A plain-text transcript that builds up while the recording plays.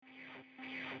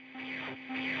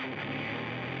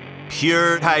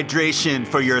Pure hydration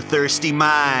for your thirsty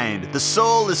mind. The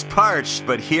soul is parched,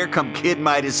 but here come Kid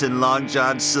Midas and Long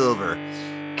John Silver,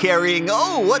 carrying,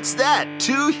 what's that?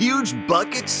 2 huge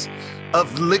buckets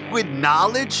of liquid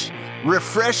knowledge?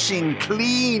 Refreshing,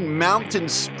 clean mountain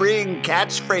spring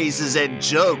catchphrases and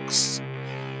jokes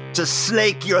to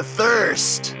slake your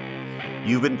thirst.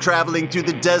 You've been traveling through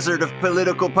the desert of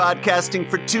political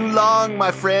podcasting for too long,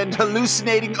 my friend,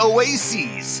 hallucinating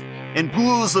oases and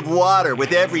pools of water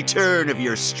with every turn of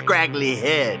your scraggly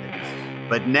head.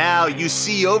 But now you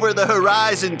see over the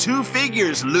horizon 2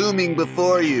 figures looming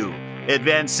before you,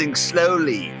 advancing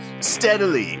slowly,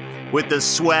 steadily, with the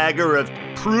swagger of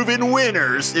proven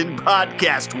winners in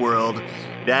podcast world.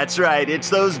 That's right, it's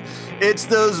those...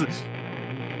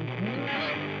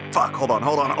 Fuck, hold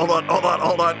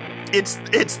on. It's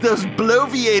those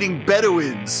bloviating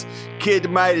Bedouins.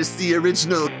 Kid Midas, the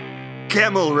original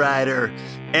camel rider,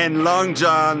 and Long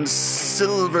John's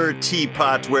silver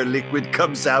teapot where liquid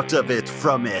comes out of it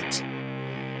from it.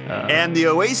 And the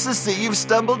oasis that you've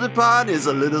stumbled upon is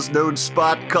a little-known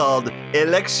spot called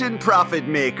Election Profit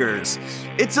Makers.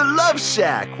 It's a love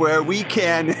shack where we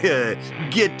can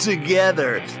get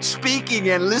together, speaking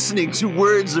and listening to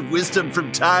words of wisdom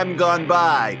from time gone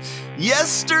by.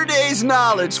 Yesterday's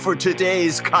knowledge for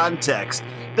today's context.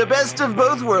 The best of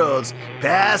both worlds,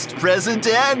 past, present,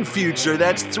 and future.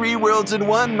 That's 3 worlds in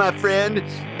one, my friend.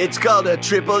 It's called a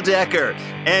triple-decker,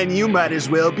 and you might as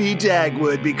well be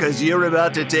Dagwood because you're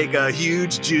about to take a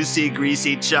huge, juicy,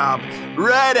 greasy chomp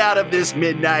right out of this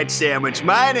midnight sandwich.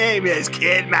 My name is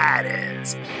Kid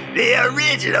Midas, the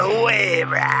original Wave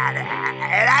Rider,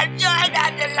 and I'm joined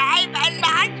on the line by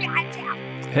Long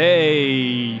John.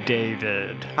 Hey,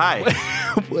 David. Hi.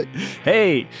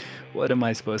 Hey. What am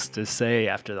I supposed to say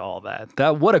after all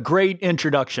that? What a great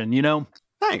introduction, you know?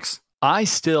 Thanks. I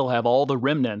still have all the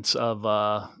remnants of,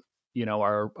 our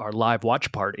live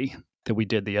watch party that we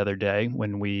did the other day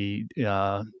when we,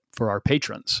 for our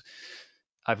patrons.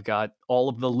 I've got all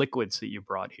of the liquids that you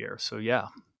brought here. So yeah,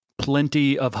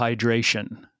 plenty of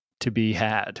hydration to be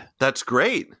had. That's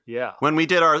great. Yeah. When we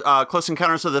did our Close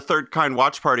Encounters of the Third Kind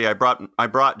watch party, I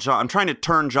brought John. I'm trying to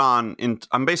turn John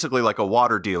I'm basically like a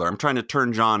water dealer. I'm trying to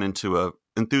turn John into a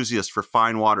enthusiast for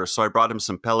fine water. So I brought him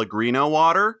some Pellegrino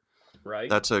water. Right.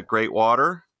 That's a great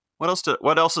water. What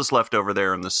else is left over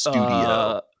there in the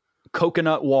studio?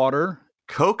 Coconut water.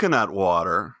 Coconut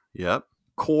water. Yep.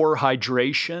 Core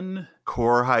hydration.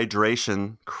 Core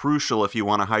hydration, crucial if you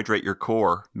want to hydrate your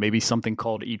core. Maybe something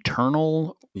called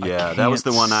Eternal. Yeah, that was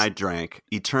the one I drank.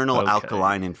 Eternal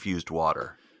alkaline infused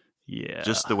water. Yeah.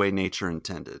 Just the way nature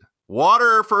intended.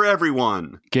 Water for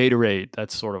everyone. Gatorade,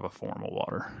 that's sort of a form of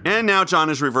water. And now John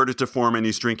has reverted to form and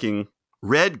he's drinking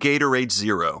red Gatorade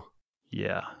Zero.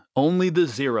 Yeah, only the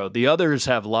zero. The others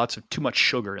have too much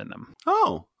sugar in them.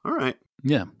 Oh, all right.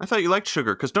 Yeah. I thought you liked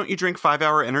sugar, because don't you drink 5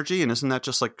 Hour Energy, and isn't that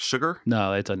just like sugar?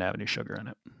 No, it doesn't have any sugar in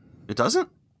it. It doesn't?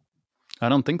 I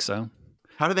don't think so.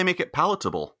 How do they make it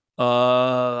palatable?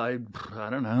 I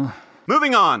don't know.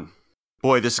 Moving on.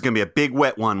 Boy, this is going to be a big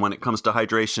wet one when it comes to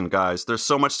hydration, guys. There's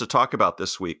so much to talk about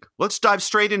this week. Let's dive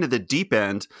straight into the deep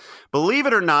end. Believe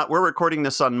it or not, we're recording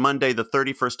this on Monday, the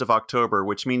 31st of October,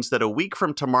 which means that a week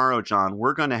from tomorrow, John,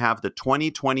 we're going to have the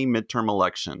 2020 midterm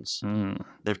elections.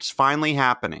 It's finally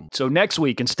happening. So next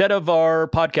week, instead of our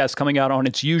podcast coming out on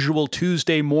its usual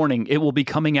Tuesday morning, it will be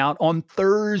coming out on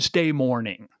Thursday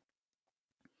morning,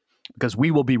 because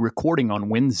we will be recording on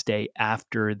Wednesday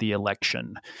after the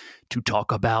election to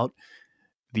talk about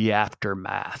the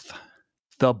aftermath,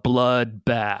 the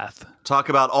bloodbath. Talk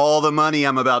about all the money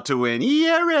I'm about to win.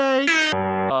 Yeah, right.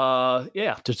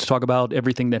 Just talk about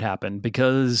everything that happened,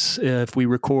 because if we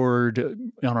record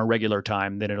on our regular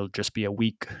time, then it'll just be a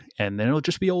week, and then it'll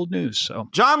just be old news. So,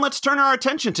 John, let's turn our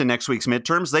attention to next week's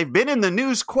midterms. They've been in the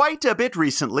news quite a bit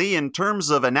recently in terms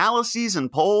of analyses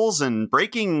and polls and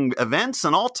breaking events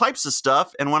and all types of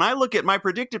stuff. And when I look at my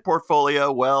predicted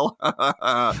portfolio, well,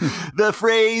 the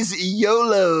phrase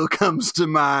YOLO comes to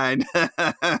mind.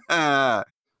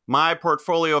 My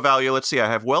portfolio value, let's see, I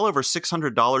have well over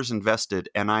 $600 invested,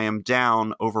 and I am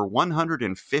down over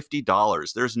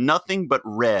 $150. There's nothing but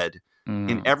red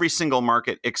in every single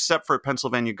market except for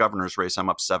Pennsylvania governor's race. I'm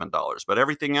up $7. But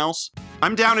everything else,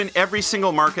 I'm down in every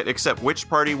single market except which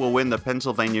party will win the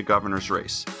Pennsylvania governor's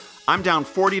race. I'm down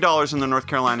 $40 in the North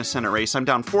Carolina Senate race. I'm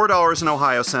down $4 in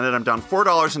Ohio Senate. I'm down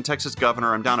 $4 in Texas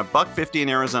governor. I'm down $1.50 in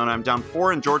Arizona. I'm down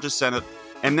 $4 in Georgia Senate.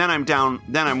 And then I'm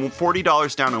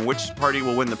 $40 down on which party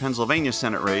will win the Pennsylvania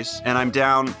Senate race. And I'm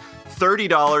down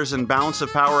 $30 in balance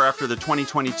of power after the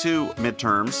 2022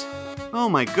 midterms. Oh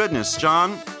my goodness,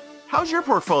 John. How's your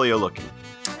portfolio looking?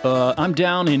 I'm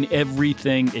down in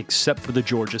everything except for the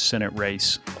Georgia Senate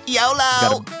race.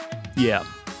 YOLO!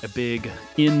 A big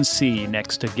NC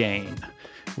next to gain,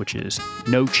 which is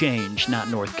no change, not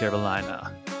North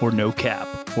Carolina, or no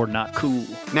cap, or not cool.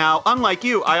 Now, unlike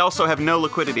you, I also have no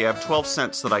liquidity. I have 12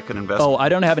 cents that I could invest. Oh, I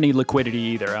don't have any liquidity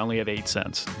either. I only have 8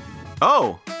 cents.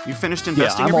 Oh, you finished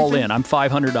investing I'm everything? all in. I'm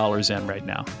 $500 in right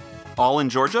now. All in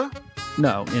Georgia?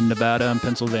 No, in Nevada and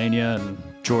Pennsylvania and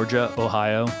Georgia,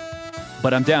 Ohio.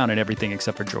 But I'm down in everything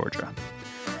except for Georgia.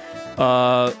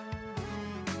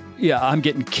 I'm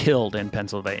getting killed in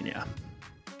Pennsylvania.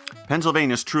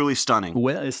 Pennsylvania's truly stunning.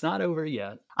 Well, it's not over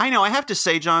yet. I know. I have to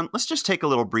say, John, let's just take a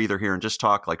little breather here and just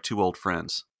talk like two old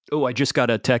friends. Oh, I just got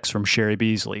a text from Sherry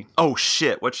Beasley. Oh,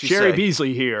 shit. What'd she say? Sherry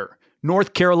Beasley here.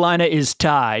 North Carolina is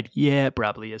tied. Yeah, it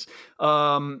probably is.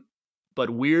 But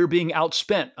we're being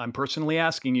outspent. I'm personally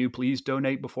asking you, please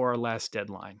donate before our last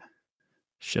deadline.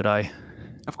 Should I?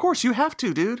 Of course, you have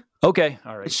to, dude. Okay.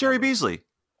 All right. It's Sherry Beasley.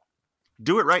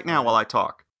 Do it right now while I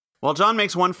talk. Well, John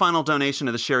makes one final donation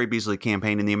to the Sherry Beasley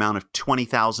campaign in the amount of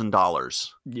 $20,000.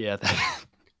 Yeah.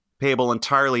 Payable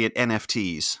entirely at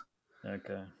NFTs.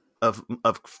 Okay. Of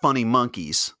funny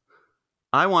monkeys.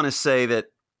 I want to say that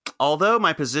although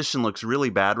my position looks really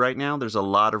bad right now, there's a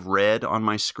lot of red on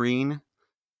my screen.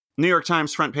 New York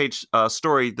Times front page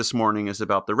story this morning is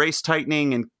about the race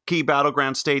tightening and key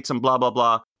battleground states and blah, blah,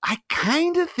 blah. I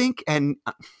kind of think, and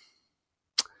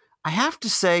I have to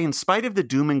say, in spite of the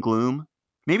doom and gloom,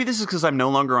 maybe this is because I'm no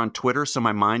longer on Twitter, so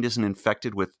my mind isn't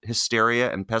infected with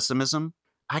hysteria and pessimism.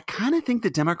 I kind of think the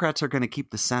Democrats are going to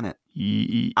keep the Senate.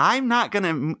 I'm not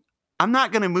going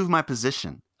to move my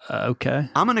position. Okay.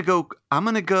 I'm going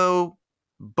to go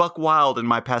buck wild in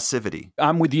my passivity.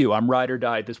 I'm with you. I'm ride or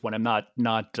die at this point. I'm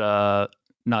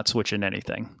not switching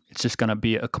anything. It's just going to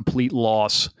be a complete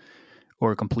loss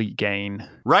or a complete gain.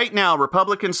 Right now,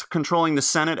 Republicans controlling the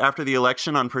Senate after the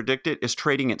election on PredictIt is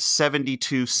trading at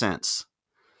 72 cents.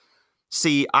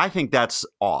 See, I think that's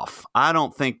off. I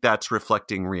don't think that's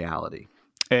reflecting reality.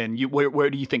 And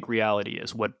where do you think reality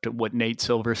is? What Nate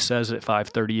Silver says at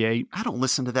 538? I don't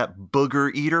listen to that booger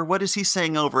eater. What is he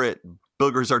saying over at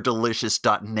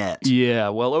boogersaredelicious.net? Yeah,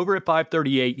 well, over at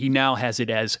 538, he now has it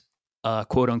as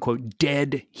quote unquote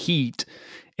dead heat,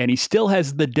 and he still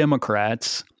has the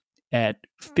Democrats at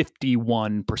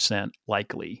 51%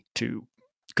 likely to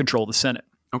control the Senate.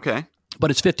 Okay.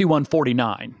 But it's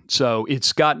 51-49. So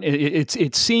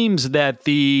it seems that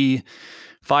the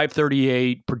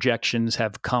 538 projections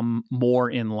have come more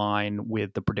in line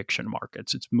with the prediction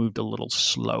markets. It's moved a little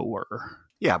slower.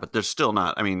 Yeah, but there's still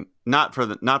not. I mean, not for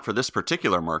this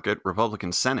particular market,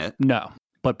 Republican Senate. No,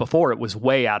 but before it was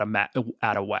way out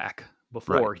of whack.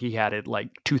 Before Right. He had it like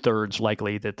 2/3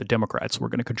 likely that the Democrats were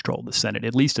going to control the Senate.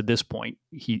 At least at this point,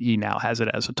 he now has it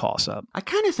as a toss-up. I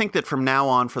kind of think that from now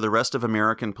on, for the rest of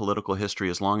American political history,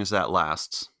 as long as that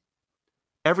lasts,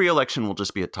 every election will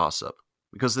just be a toss-up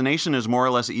because the nation is more or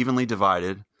less evenly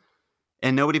divided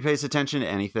and nobody pays attention to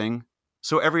anything.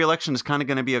 So every election is kind of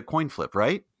going to be a coin flip,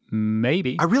 right?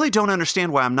 Maybe. I really don't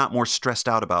understand why I'm not more stressed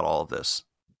out about all of this.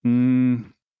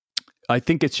 I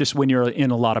think it's just when you're in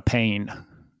a lot of pain,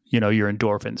 your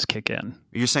endorphins kick in.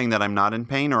 You're saying that I'm not in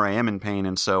pain or I am in pain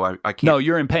and so I can't... No,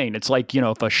 you're in pain. It's like,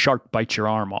 if a shark bites your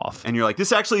arm off. And you're like,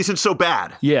 this actually isn't so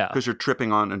bad. Yeah. Because you're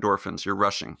tripping on endorphins. You're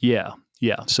rushing. Yeah.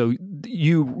 Yeah. So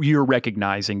you're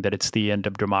recognizing that it's the end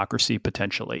of democracy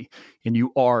potentially, and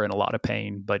you are in a lot of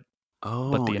pain, but the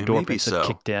endorphins have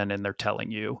kicked in and they're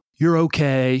telling you, you're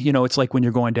okay. It's like when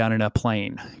you're going down in a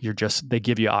plane, they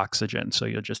give you oxygen. So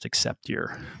you'll just accept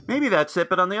Maybe that's it.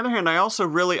 But on the other hand,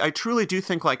 I truly do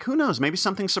think who knows, maybe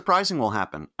something surprising will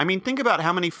happen. I mean, think about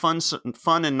how many fun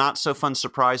and not so fun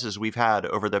surprises we've had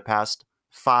over the past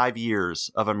 5 years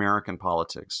of American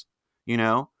politics.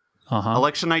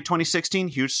 Election night 2016,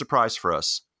 huge surprise for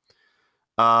us.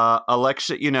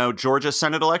 Election, Georgia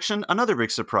Senate election, another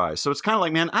big surprise. So it's kind of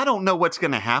like, man, I don't know what's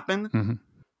going to happen. Mm-hmm.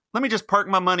 Let me just park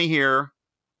my money here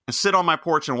and sit on my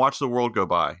porch and watch the world go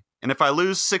by. And if I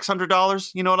lose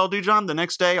 $600, you know what I'll do, John? The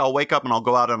next day I'll wake up and I'll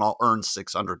go out and I'll earn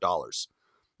 $600.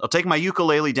 I'll take my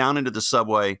ukulele down into the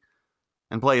subway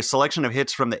and play a selection of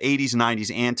hits from the 80s,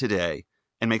 90s, and today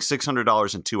and make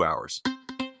 $600 in 2 hours.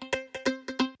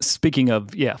 Speaking of,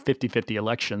 50-50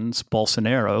 elections,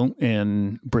 Bolsonaro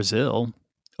in Brazil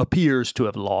appears to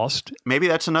have lost. Maybe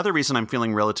that's another reason I'm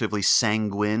feeling relatively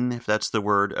sanguine, if that's the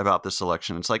word, about this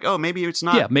election. It's like, oh, maybe it's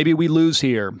not. Yeah, maybe we lose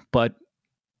here, but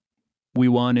we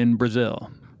won in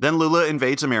Brazil. Then Lula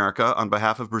invades America on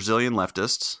behalf of Brazilian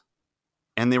leftists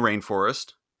and the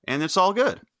rainforest, and it's all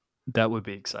good. That would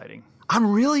be exciting. I'm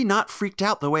really not freaked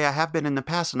out the way I have been in the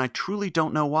past, and I truly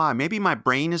don't know why. Maybe my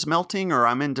brain is melting or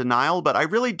I'm in denial, but I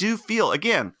really do feel,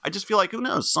 again, I just feel like, who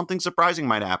knows, something surprising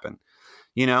might happen,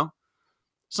 you know?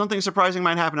 Something surprising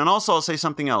might happen. And also, I'll say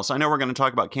something else. I know we're going to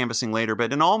talk about canvassing later,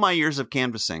 but in all my years of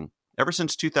canvassing, ever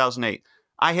since 2008,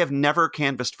 I have never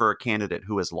canvassed for a candidate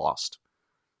who has lost.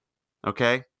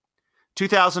 Okay?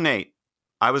 2008,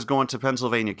 I was going to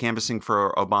Pennsylvania canvassing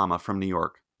for Obama from New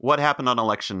York. What happened on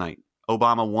election night?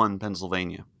 Obama won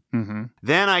Pennsylvania. Mm-hmm.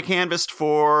 Then I canvassed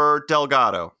for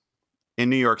Delgado in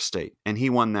New York State, and he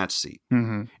won that seat.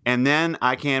 Mm-hmm. And then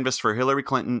I canvassed for Hillary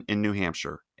Clinton in New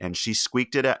Hampshire, and she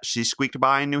squeaked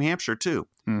by in New Hampshire too.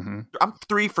 Mm-hmm. I'm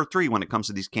 3 for 3 when it comes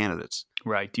to these candidates.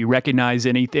 Right. Do you recognize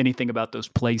anything about those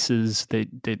places that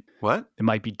What? it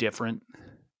might be different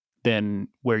than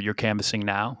where you're canvassing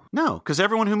now? No, because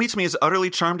everyone who meets me is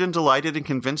utterly charmed and delighted and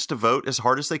convinced to vote as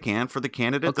hard as they can for the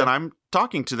candidate that I'm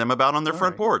talking to them about on their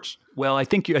front porch. Well, I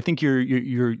think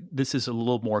you're this is a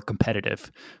little more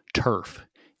competitive turf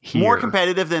here. More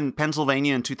competitive than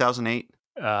Pennsylvania in 2008?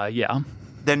 Yeah.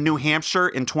 Than New Hampshire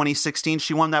in 2016?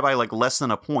 She won that by like less than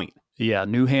a point. Yeah,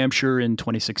 New Hampshire in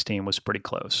 2016 was pretty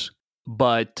close.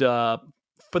 But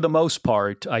for the most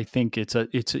part, I think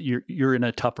you're in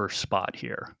a tougher spot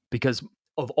here because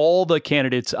of all the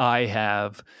candidates I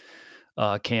have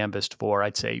canvassed for,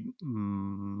 I'd say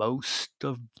most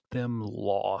of them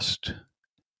lost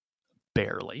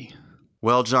barely.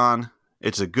 Well, John,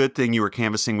 it's a good thing you were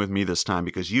canvassing with me this time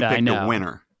because you picked a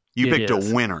winner. You picked a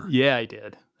winner. Yeah, I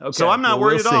did. Okay. So I'm not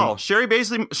worried at all. Sherry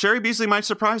Beasley might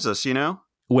surprise us, you know?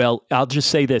 Well, I'll just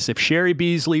say this. If Sherry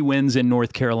Beasley wins in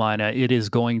North Carolina, it is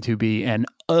going to be an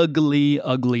ugly,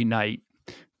 ugly night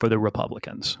for the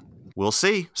Republicans. We'll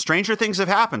see. Stranger things have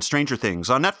happened. Stranger Things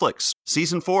on Netflix.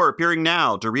 Season 4 appearing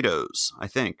now. Doritos, I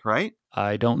think, right?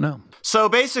 I don't know. So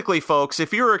basically, folks,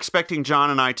 if you were expecting John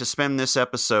and I to spend this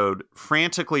episode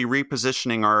frantically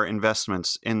repositioning our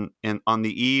investments in on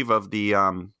the eve of the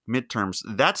midterms,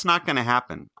 that's not going to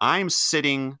happen. I'm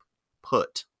sitting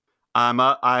put.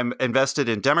 I'm invested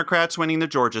in Democrats winning the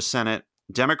Georgia Senate,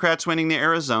 Democrats winning the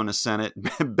Arizona Senate,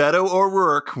 Beto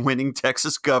O'Rourke winning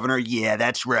Texas governor. Yeah,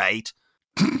 that's right.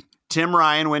 Tim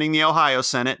Ryan winning the Ohio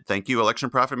Senate. Thank you, Election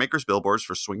Profit Makers Billboards,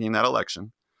 for swinging that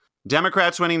election.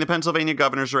 Democrats winning the Pennsylvania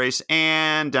governor's race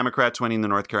and Democrats winning the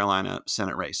North Carolina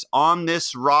Senate race. On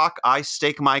this rock, I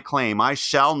stake my claim. I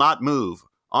shall not move.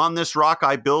 On this rock,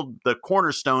 I build the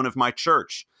cornerstone of my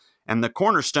church. And the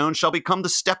cornerstone shall become the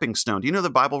stepping stone. Do you know the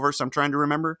Bible verse I'm trying to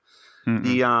remember?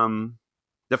 Mm-mm.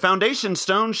 The foundation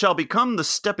stone shall become the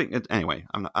stepping. Anyway,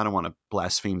 I don't want to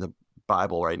blaspheme the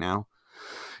Bible right now.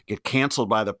 Get canceled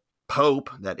by the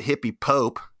Pope, that hippie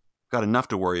Pope. Got enough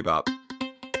to worry about.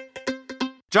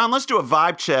 John, let's do a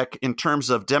vibe check in terms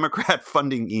of Democrat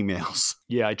funding emails.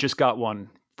 Yeah, I just got one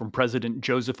from President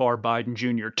Joseph R. Biden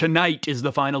Jr. Tonight is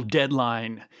the final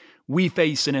deadline. We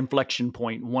face an inflection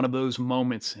point, one of those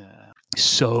moments.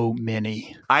 So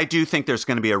many. I do think there's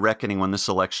going to be a reckoning when this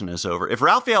election is over. If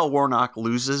Raphael Warnock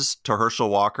loses to Herschel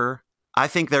Walker, I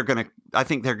think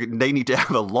they need to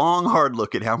have a long, hard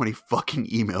look at how many fucking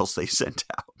emails they sent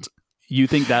out. You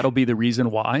think that'll be the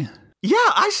reason why? Yeah,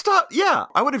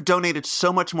 I would have donated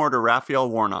so much more to Raphael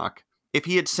Warnock if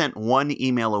he had sent one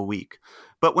email a week.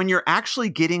 But when you're actually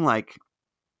getting like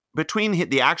between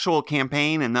the actual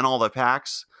campaign and then all the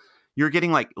PACs, you're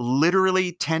getting like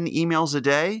literally 10 emails a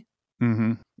day.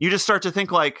 Mm-hmm. You just start to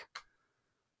think like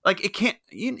it can't.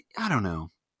 I don't know.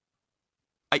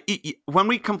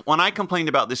 When I complained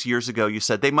about this years ago, you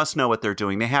said they must know what they're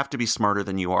doing. They have to be smarter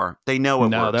than you are. They know it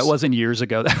works. No, that wasn't years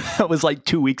ago. That was like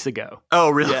 2 weeks ago. Oh,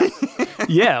 really?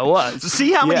 Yeah, it was.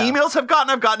 See how many emails I've gotten?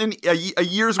 I've gotten a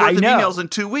year's worth of emails in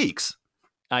 2 weeks.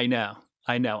 I know.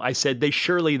 I said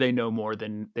they know more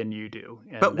than you do.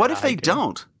 But what if they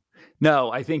don't?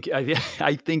 No, I think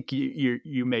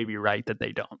you may be right that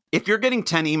they don't. If you're getting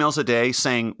 10 emails a day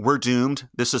saying we're doomed,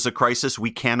 this is a crisis, we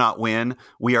cannot win,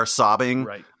 we are sobbing,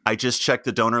 right. I just checked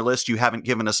the donor list, you haven't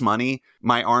given us money,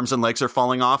 my arms and legs are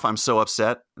falling off, I'm so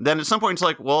upset. Then at some point it's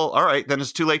like, well, all right, then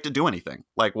it's too late to do anything.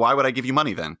 Like, why would I give you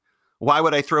money then? Why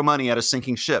would I throw money at a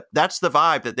sinking ship? That's the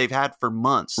vibe that they've had for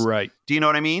months. Right. Do you know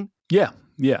what I mean?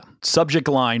 Yeah. Subject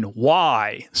line,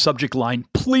 why? Subject line,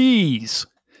 please.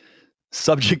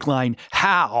 Subject line,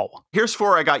 how? Here's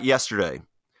 4 I got yesterday.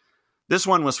 This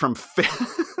one was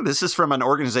this is from an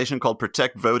organization called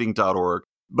protectvoting.org.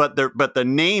 But the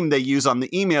name they use on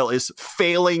the email is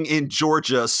Failing in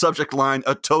Georgia, subject line,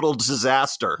 a total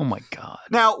disaster. Oh, my God.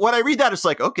 Now, when I read that, it's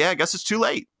like, okay, I guess it's too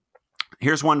late.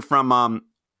 Here's one from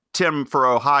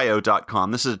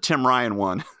timforohio.com. This is a Tim Ryan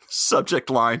one. Subject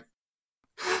line.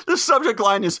 The subject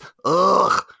line is,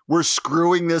 ugh, we're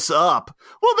screwing this up.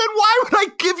 Well, then why would I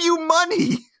give you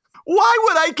money? Why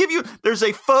would I give you? There's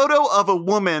a photo of a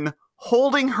woman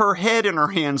holding her head in her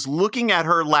hands, looking at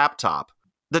her laptop.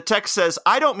 The text says,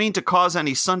 I don't mean to cause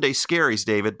any Sunday scaries,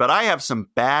 David, but I have some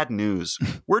bad news.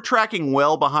 We're tracking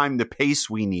well behind the pace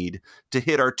we need to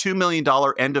hit our $2 million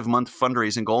end-of-month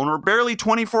fundraising goal, and we're barely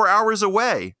 24 hours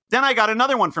away. Then I got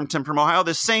another one from Tim from Ohio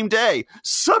this same day.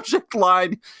 Subject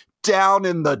line, down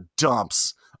in the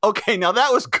dumps. Okay, now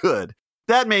that was good.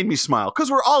 That made me smile, because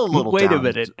we're all a little Wait down. a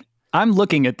minute. I'm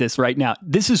looking at this right now.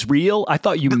 This is real? I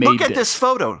thought you made Look at this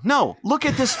photo. No, look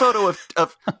at this photo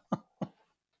of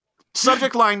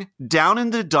subject line, down in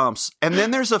the dumps. And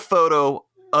then there's a photo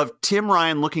of Tim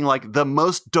Ryan looking like the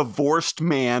most divorced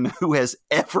man who has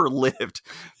ever lived.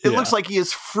 It looks like he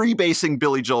is freebasing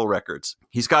Billy Joel records.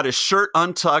 He's got his shirt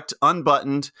untucked,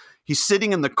 unbuttoned. He's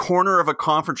sitting in the corner of a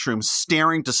conference room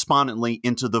staring despondently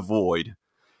into the void.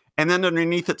 And then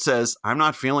underneath it says, I'm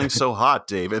not feeling so hot,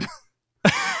 David.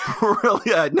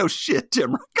 Really? No shit,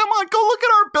 Tim. Come on, go look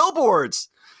at our billboards.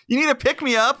 You need to pick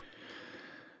me up.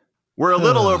 We're a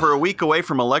little over a week away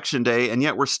from Election Day, and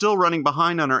yet we're still running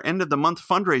behind on our end-of-the-month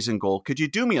fundraising goal. Could you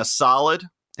do me a solid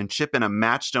and chip in a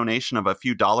match donation of a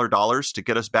few dollars to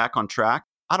get us back on track?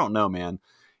 I don't know, man.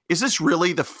 Is this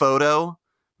really the photo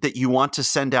that you want to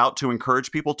send out to encourage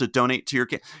people to donate to your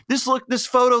kid? This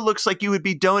photo looks like you would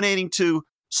be donating to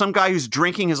some guy who's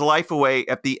drinking his life away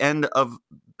at the end of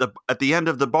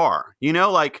the bar. You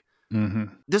know, like,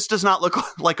 This does not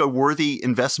look like a worthy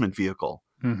investment vehicle.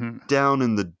 Down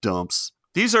in the dumps.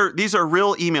 These are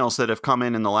real emails that have come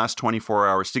in the last 24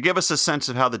 hours to give us a sense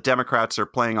of how the Democrats are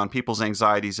playing on people's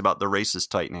anxieties about the race is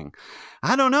tightening.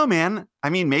 I don't know, man. I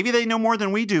mean, maybe they know more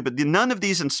than we do, but none of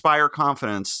these inspire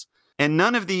confidence, and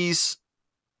none of these.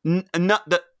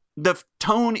 The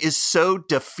tone is so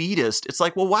defeatist. It's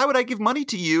like, well, why would I give money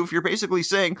to you if you're basically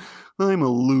saying I'm a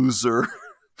loser?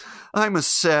 I'm a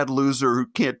sad loser who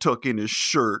can't tuck in his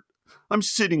shirt. I'm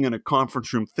sitting in a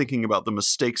conference room thinking about the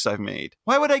mistakes I've made.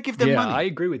 Why would I give them money? Yeah, I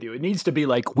agree with you. It needs to be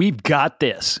like, we've got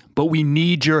this, but we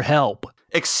need your help.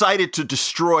 Excited to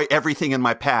destroy everything in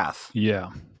my path. Yeah.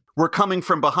 We're coming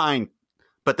from behind,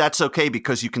 but that's okay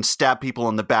because you can stab people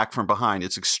in the back from behind.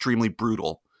 It's extremely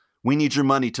brutal. We need your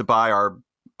money to buy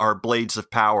our blades of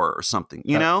power or something,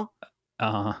 you know?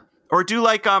 Or do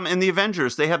like in the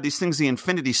Avengers, they have these things, the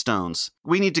Infinity Stones.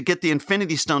 We need to get the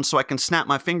Infinity Stones so I can snap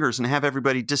my fingers and have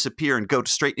everybody disappear and go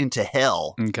straight into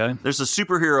hell. Okay. There's a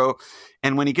superhero,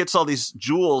 and when he gets all these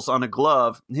jewels on a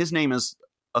glove, his name is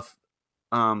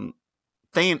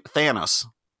Thanos.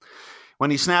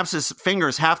 When he snaps his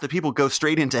fingers, half the people go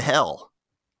straight into hell.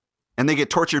 And they get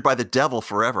tortured by the devil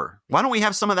forever. Why don't we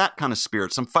have some of that kind of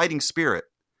spirit, some fighting spirit?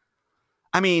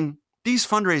 I mean, these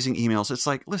fundraising emails, it's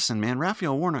like, listen, man,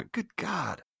 Raphael Warnock, good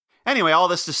God. Anyway, all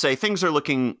this to say, things are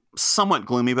looking somewhat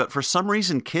gloomy, but for some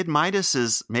reason, Kid Midas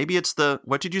is, maybe it's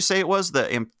what did you say it was?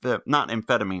 Not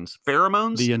amphetamines,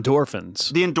 pheromones? The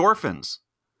endorphins. The endorphins.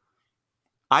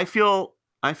 I feel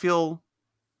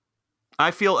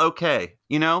okay.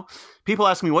 You know, people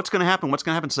ask me, what's going to happen? What's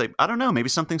going to happen? Say, I don't know. Maybe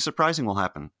something surprising will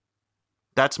happen.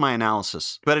 That's my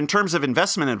analysis. But in terms of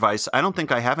investment advice, I don't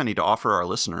think I have any to offer our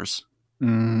listeners.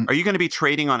 Are you going to be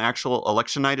trading on actual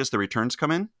election night as the returns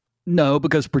come in? No,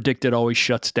 because Predicted always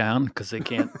shuts down because they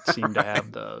can't seem to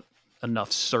have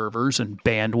enough servers and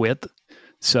bandwidth.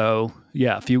 So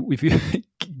yeah, if you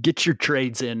get your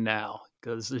trades in now,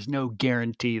 because there's no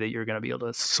guarantee that you're going to be able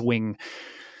to swing,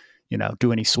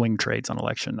 do any swing trades on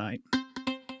election night.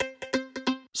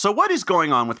 So what is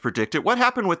going on with Predicted? What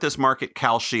happened with this market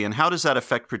Kalshi, and how does that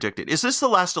affect Predicted? Is this the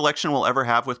last election we'll ever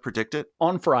have with Predicted?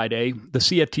 On Friday, the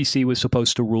CFTC was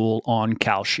supposed to rule on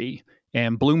Kalshi,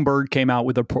 and Bloomberg came out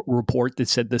with a report that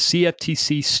said the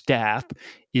CFTC staff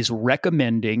is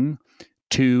recommending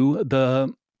to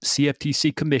the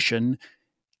CFTC Commission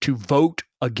to vote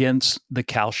against the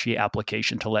Kalshi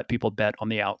application to let people bet on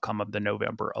the outcome of the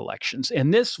November elections.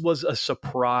 And this was a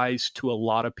surprise to a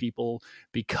lot of people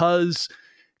because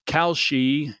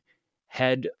Kalshi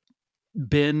had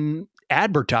been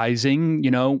advertising,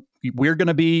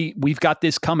 we've got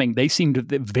this coming. They seemed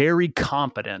very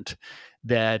confident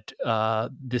that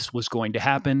this was going to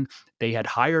happen. They had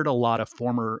hired a lot of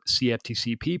former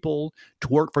CFTC people to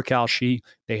work for Kalshi.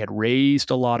 They had raised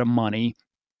a lot of money.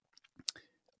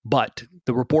 But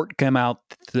the report came out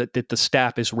that the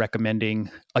staff is recommending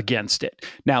against it.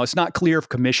 Now, it's not clear if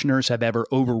commissioners have ever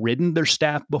overridden their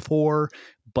staff before,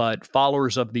 but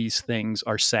followers of these things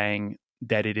are saying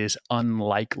that it is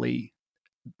unlikely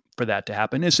for that to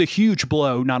happen. It's a huge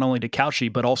blow, not only to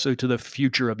Kalshi, but also to the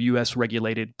future of U.S.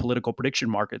 regulated political prediction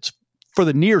markets for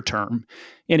the near term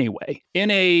anyway. In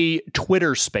a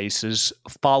Twitter Spaces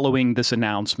following this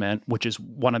announcement, which is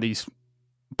one of these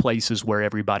places where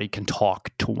everybody can talk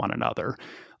to one another,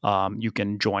 you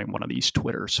can join one of these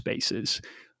Twitter Spaces.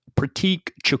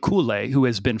 Pratik Chakule, who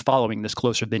has been following this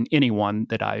closer than anyone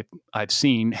that I've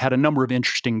seen, had a number of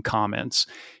interesting comments.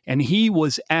 And he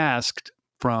was asked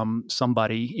from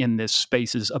somebody in this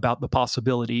Spaces about the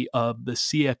possibility of the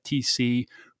CFTC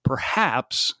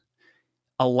perhaps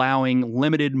allowing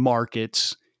limited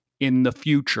markets in the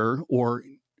future or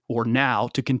now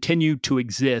to continue to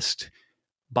exist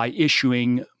by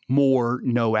issuing more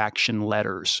no-action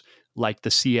letters like the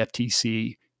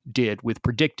CFTC did with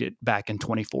Predicted back in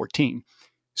 2014.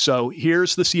 So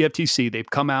here's the CFTC. They've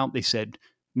come out. They said,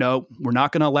 no, we're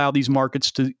not going to allow these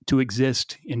markets to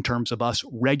exist in terms of us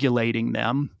regulating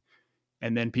them.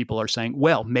 And then people are saying,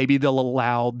 well, maybe they'll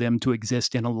allow them to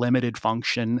exist in a limited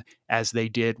function as they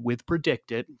did with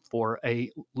Predicted for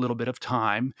a little bit of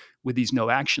time with these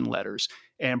no action letters.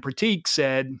 And Pratik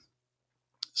said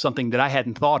something that I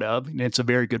hadn't thought of, and it's a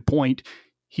very good point.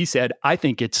 He said, I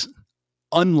think it's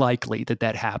unlikely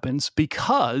that happens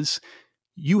because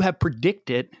you have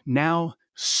Predicted now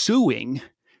suing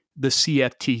the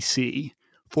CFTC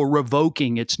for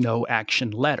revoking its no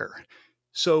action letter.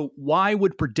 So why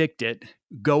would Predicted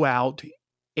go out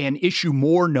and issue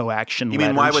more no action letters? You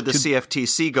mean why would the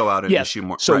CFTC go out and issue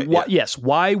more? So yes,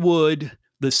 why would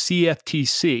the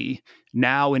CFTC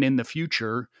now and in the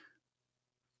future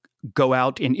go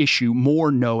out and issue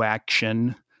more no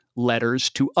action letters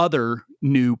to other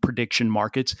new prediction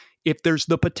markets if there's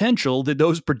the potential that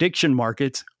those prediction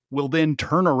markets will then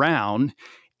turn around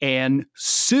and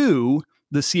sue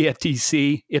the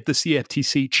CFTC if the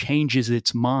CFTC changes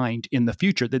its mind in the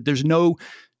future, that there's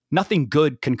nothing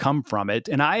good can come from it.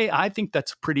 And I think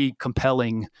that's a pretty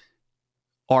compelling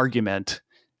argument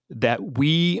that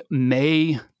we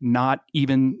may not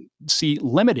even see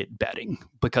limited betting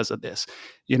because of this.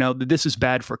 You know, this is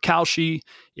bad for Kalshi.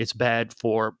 It's bad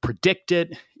for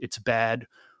Predicted. It's bad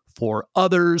for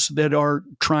others that are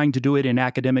trying to do it in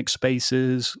academic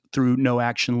spaces through no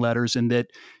action letters, and that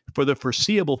for the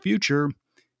foreseeable future,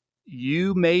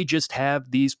 you may just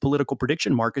have these political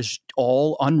prediction markets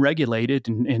all unregulated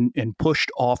and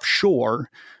pushed offshore.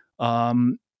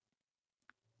 And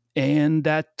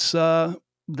that's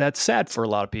sad for a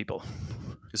lot of people.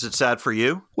 Is it sad for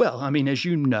you? Well, I mean, as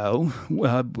you know,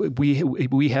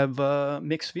 we have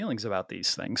mixed feelings about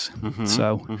these things. Mm-hmm,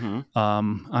 so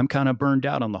I'm kind of burned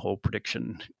out on the whole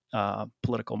prediction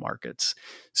political markets.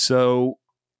 So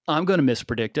I'm going to miss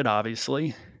Predicted,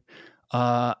 obviously.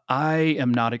 I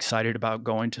am not excited about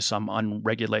going to some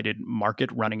unregulated market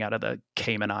running out of the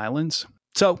Cayman Islands.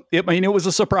 So, it was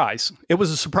a surprise. It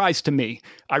was a surprise to me.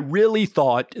 I really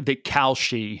thought that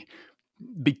Kalshi,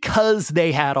 because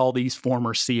they had all these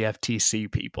former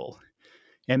CFTC people,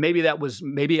 and maybe I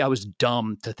was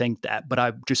dumb to think that, but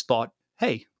I just thought,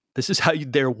 hey, this is how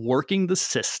they're working the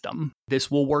system.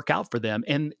 This will work out for them.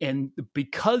 And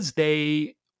because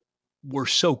they were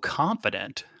so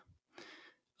confident,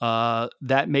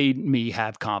 that made me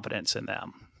have confidence in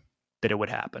them that it would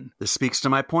happen. This speaks to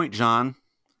my point, John.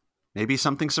 Maybe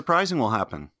something surprising will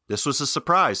happen. This was a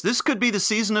surprise. This could be the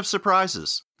season of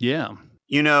surprises. Yeah.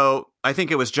 You know, I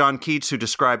think it was John Keats who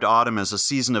described autumn as a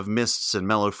season of mists and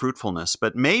mellow fruitfulness.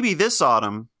 But maybe this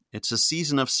autumn, it's a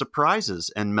season of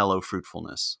surprises and mellow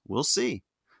fruitfulness. We'll see.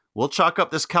 We'll chalk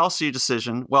up this Kalshi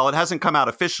decision. Well, it hasn't come out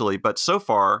officially, but so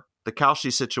far, the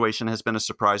Kalshi situation has been a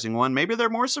surprising one. Maybe there are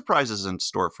more surprises in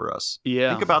store for us. Yeah.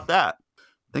 Think about that.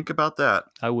 Think about that.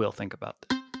 I will think about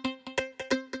that.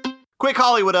 Quick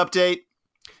Hollywood update.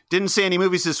 Didn't see any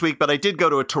movies this week, but I did go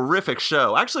to a terrific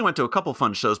show. I actually went to a couple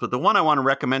fun shows, but the one I want to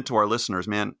recommend to our listeners,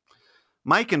 man,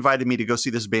 Mike invited me to go see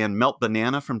this band Melt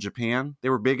Banana from Japan. They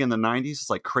were big in the 90s. It's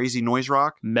like crazy noise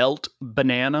rock. Melt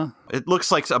Banana? It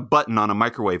looks like a button on a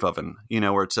microwave oven,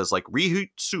 where it says like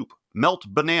reheat soup, Melt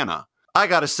Banana. I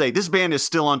gotta say, this band is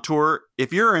still on tour.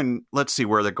 If you're in, let's see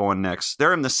where they're going next.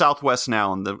 They're in the Southwest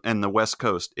now and the West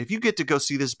Coast. If you get to go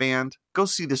see this band, go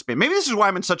see this band. Maybe this is why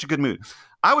I'm in such a good mood.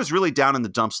 I was really down in the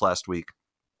dumps last week.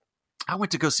 I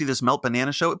went to go see this Melt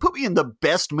Banana show. It put me in the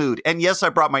best mood. And yes, I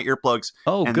brought my earplugs.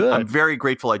 Oh, and good. I'm very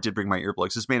grateful I did bring my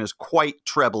earplugs. This band is quite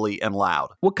trebly and loud.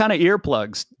 What kind of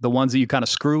earplugs? The ones that you kind of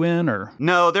screw in, or?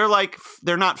 No,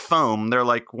 they're not foam. They're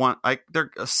like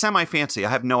they're semi-fancy. I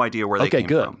have no idea where they came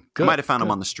from. Good. I might have found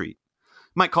them on the street.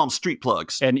 Might call them street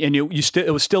plugs. And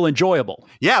it was still enjoyable.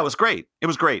 Yeah, it was great. It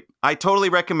was great. I totally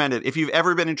recommend it. If you've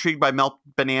ever been intrigued by Melt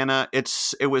Banana, it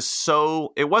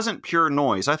wasn't pure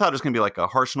noise. I thought it was going to be like a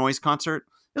harsh noise concert.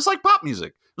 It's like pop music.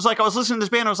 It was like I was listening to this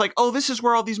band. I was like, oh, this is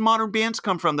where all these modern bands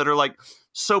come from that are like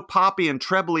so poppy and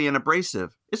trebly and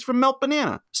abrasive. It's from Melt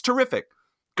Banana. It's terrific.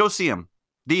 Go see them.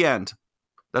 The end.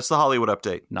 That's the Hollywood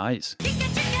Update. Nice.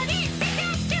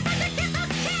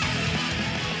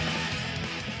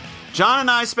 John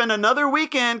and I spent another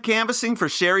weekend canvassing for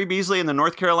Sherry Beasley and the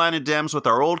North Carolina Dems with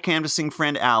our old canvassing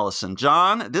friend Allison.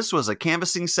 John, this was a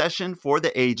canvassing session for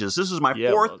the ages. This was my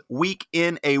fourth week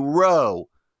in a row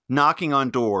knocking on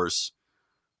doors,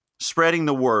 spreading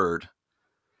the word.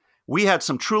 We had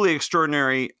some truly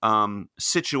extraordinary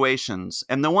situations.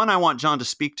 And the one I want John to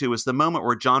speak to is the moment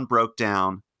where John broke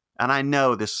down. And I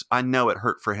know it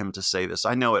hurt for him to say this.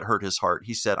 I know it hurt his heart.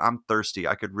 He said, I'm thirsty.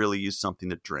 I could really use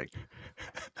something to drink.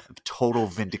 Total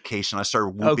vindication. I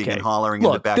started whooping and hollering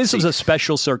in the back this seat. was a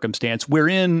special circumstance. We're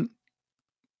in,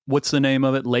 what's the name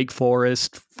of it? Lake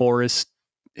Forest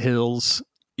Hills.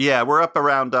 Yeah, we're up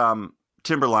around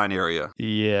Timberline area.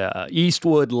 Yeah,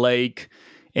 Eastwood Lake.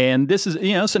 And this is,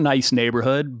 it's a nice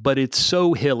neighborhood, but it's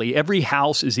so hilly. Every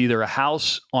house is either a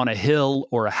house on a hill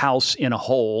or a house in a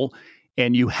hole.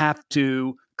 And you have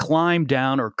to climb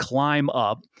down or climb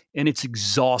up, and it's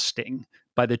exhausting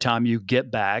by the time you get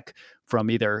back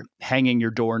from either hanging your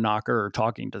door knocker or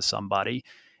talking to somebody.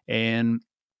 And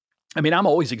I mean, I'm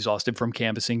always exhausted from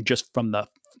canvassing just from the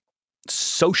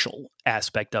social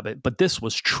aspect of it, but this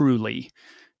was truly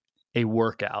a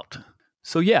workout.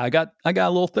 So yeah, I got a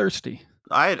little thirsty.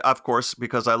 I had, of course,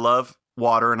 because I love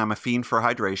water and I'm a fiend for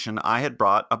hydration, I had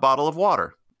brought a bottle of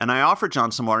water. And I offered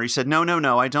John some water. He said, no,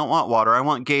 I don't want water. I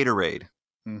want Gatorade.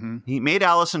 Mm-hmm. He made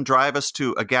Allison drive us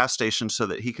to a gas station so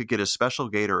that he could get his special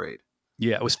Gatorade.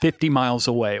 Yeah, it was 50 miles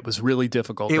away. It was really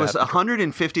difficult. It was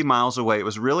 150 miles away. It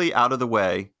was really out of the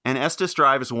way. And Estes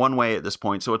Drive is one way at this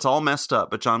point, so it's all messed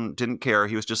up. But John didn't care.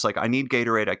 He was just like, I need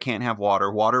Gatorade. I can't have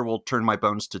water. Water will turn my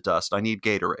bones to dust. I need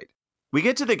Gatorade. We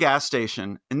get to the gas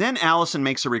station, and then Allison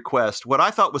makes a request, what I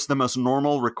thought was the most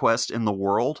normal request in the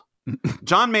world.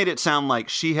 John made it sound like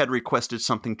she had requested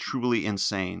something truly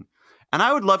insane. And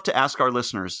I would love to ask our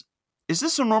listeners, is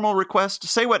this a normal request?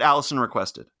 Say what Allison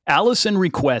requested. Allison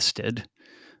requested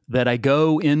that I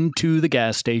go into the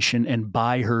gas station and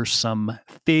buy her some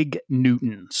Fig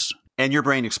Newtons. And your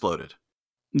brain exploded.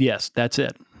 Yes, that's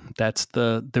it. That's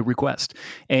the request.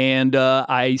 And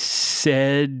I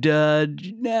said, they're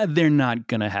not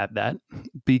going to have that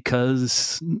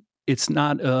because it's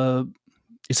a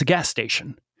gas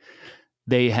station.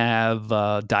 They have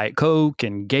Diet Coke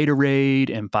and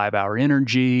Gatorade and 5-Hour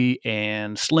Energy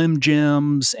and Slim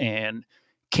Jims and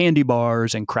candy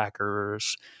bars and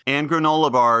crackers. And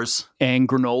granola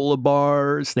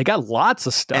bars. They got lots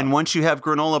of stuff. And once you have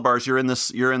granola bars, you're in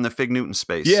the Fig Newton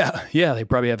space. Yeah. They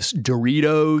probably have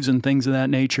Doritos and things of that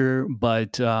nature.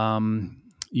 But,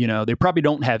 they probably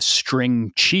don't have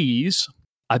string cheese.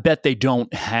 I bet they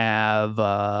don't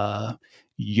have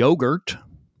yogurt.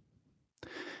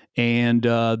 And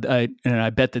I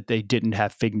bet that they didn't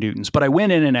have Fig Newtons. But I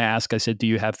went in and asked, I said, do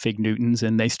you have Fig Newtons?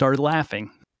 And they started laughing.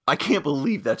 I can't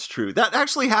believe that's true. That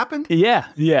actually happened? Yeah.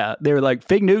 They were like,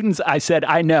 Fig Newtons? I said,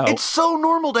 I know. It's so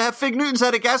normal to have Fig Newtons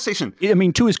at a gas station. I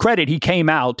mean, to his credit, he came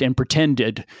out and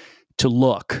pretended to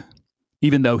look,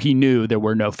 even though he knew there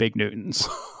were no Fig Newtons.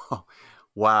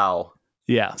 Wow.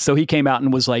 Yeah. So he came out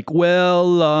and was like,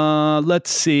 well,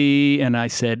 let's see. And I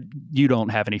said, you don't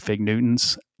have any Fig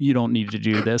Newtons. You don't need to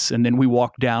do this. And then we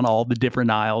walked down all the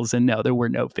different aisles and no, there were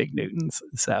no Fig Newtons.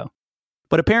 So,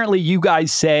 but apparently you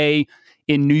guys say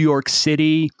in New York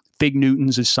City, Fig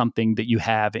Newtons is something that you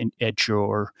have at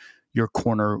your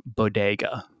corner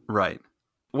bodega. Right.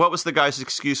 What was the guy's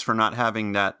excuse for not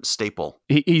having that staple?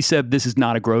 He said, this is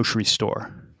not a grocery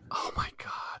store. Oh my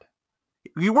God.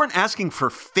 You weren't asking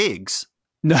for figs.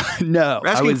 No,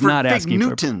 I was not asking for Fig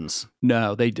Newtons.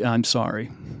 No, I'm sorry.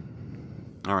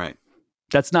 All right.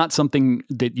 That's not something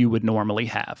that you would normally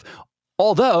have.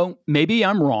 Although, maybe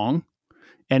I'm wrong,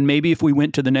 and maybe if we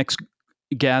went to the next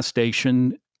gas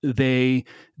station, they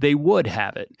would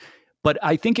have it. But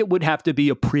I think it would have to be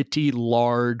a pretty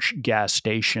large gas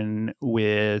station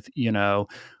with,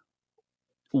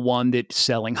 one that's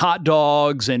selling hot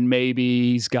dogs and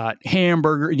maybe he's got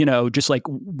hamburger, just like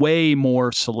way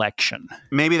more selection.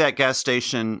 Maybe that gas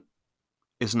station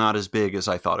is not as big as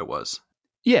I thought it was.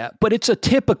 Yeah, but it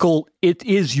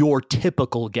is your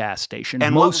typical gas station.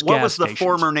 And what was the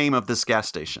former name of this gas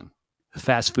station?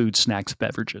 Fast food, snacks,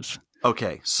 beverages.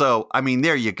 Okay, so, I mean,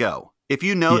 there you go. If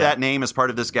you know that name as part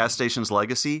of this gas station's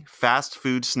legacy, fast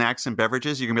food, snacks, and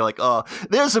beverages, you're going to be like, oh,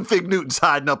 there's some Fig Newtons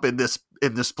hiding up in this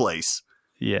place.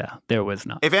 Yeah, there was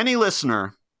not. If any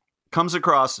listener comes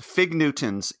across Fig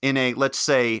Newtons in a, let's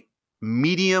say,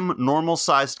 medium,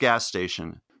 normal-sized gas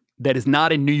station, that is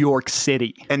not in New York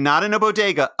City. And not in a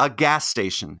bodega, a gas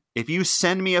station. If you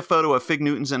send me a photo of Fig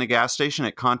Newtons in a gas station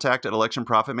at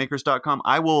contact@electionprofitmakers.com,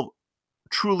 I will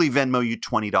truly Venmo you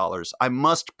 $20. I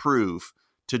must prove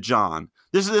to John.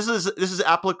 This is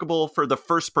applicable for the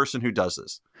first person who does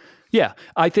this. Yeah,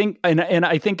 I think, and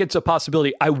I think it's a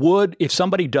possibility. I would, if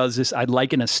somebody does this, I'd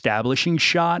like an establishing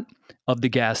shot of the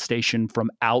gas station from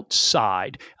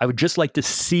outside. I would just like to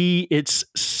see its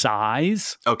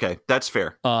size. Okay, that's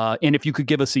fair. And if you could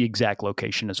give us the exact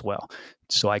location as well,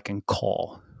 so I can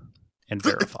call and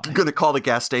verify. I'm going to call the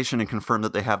gas station and confirm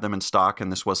that they have them in stock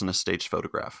and this wasn't a staged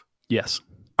photograph. Yes.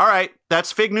 All right,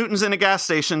 that's Fig Newtons in a gas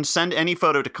station. Send any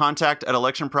photo to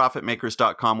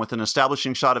contact@electionprofitmakers.com with an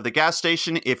establishing shot of the gas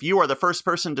station. If you are the first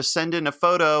person to send in a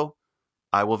photo,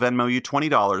 I will Venmo you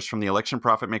 $20 from the Election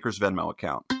Profit Makers Venmo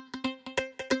account.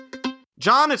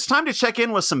 John, it's time to check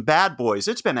in with some bad boys.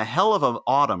 It's been a hell of an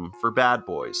autumn for bad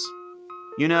boys.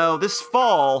 You know, this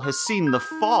fall has seen the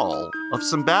fall of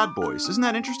some bad boys. Isn't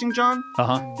that interesting, John?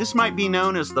 Uh-huh. This might be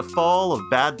known as the fall of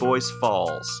Bad Boys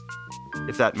Falls,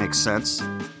 if that makes sense.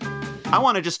 I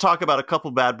want to just talk about a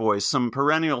couple bad boys, some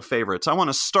perennial favorites. I want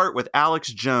to start with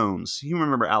Alex Jones. You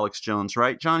remember Alex Jones,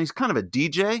 right, John? He's kind of a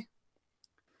DJ.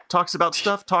 Talks about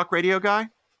stuff, talk radio guy.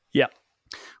 Yeah.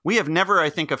 We have never, I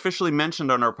think, officially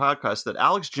mentioned on our podcast that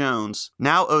Alex Jones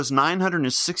now owes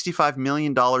 $965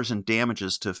 million in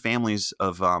damages to families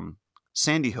of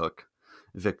Sandy Hook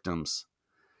victims.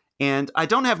 And I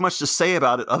don't have much to say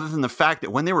about it other than the fact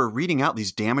that when they were reading out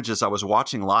these damages, I was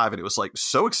watching live and it was like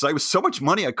so exciting. It was so much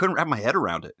money, I couldn't wrap my head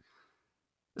around it.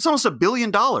 It's almost $1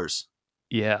 billion.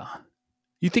 Yeah.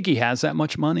 You think he has that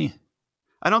much money?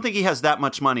 I don't think he has that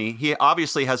much money. He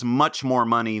obviously has much more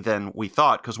money than we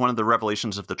thought, because one of the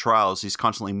revelations of the trial is he's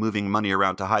constantly moving money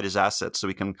around to hide his assets so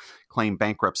he can claim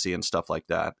bankruptcy and stuff like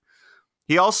that.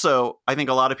 He also, I think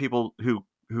a lot of people who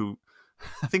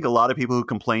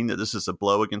complain that this is a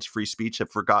blow against free speech have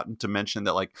forgotten to mention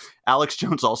that, like, Alex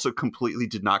Jones also completely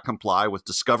did not comply with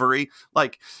discovery.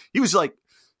 Like, he was like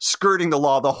skirting the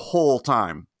law the whole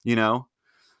time, you know?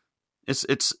 This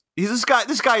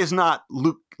guy is not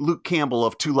Luke Campbell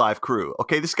of Two Live Crew.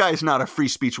 Okay, this guy is not a free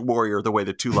speech warrior the way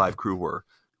the Two Live Crew were.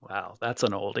 Wow, that's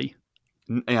an oldie.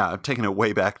 Yeah, I'm taking it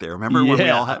way back there. Remember when we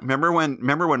all remember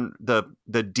when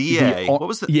the DA, what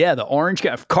was the the orange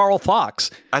guy, Carl Fox.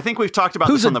 I think we've talked about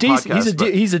this on the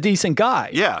podcast. He's a decent guy.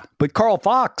 Yeah. But Carl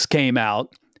Fox came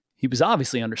out. He was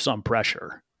obviously under some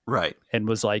pressure. Right. And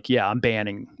was like, yeah, I'm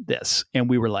banning this. And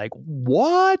we were like,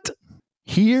 what?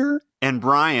 Here? And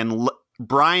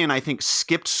Brian, I think,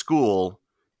 skipped school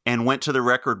and went to the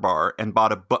record bar and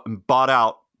bought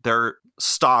out their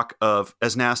stock of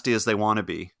As Nasty as They Want to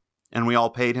Be. And we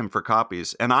all paid him for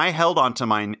copies. And I held on to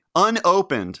mine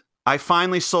unopened. I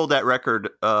finally sold that record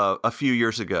a few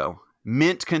years ago.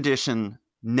 Mint condition,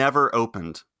 never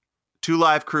opened. Two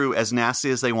Live Crew, As Nasty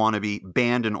as They Want to Be,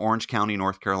 banned in Orange County,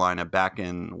 North Carolina back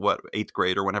in, 8th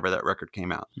grade or whenever that record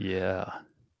came out. Yeah.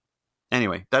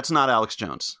 Anyway, that's not Alex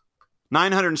Jones.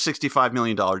 $965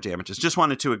 million damages. Just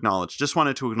wanted to acknowledge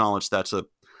that's a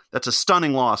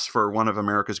stunning loss for one of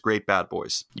America's great bad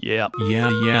boys. Yeah.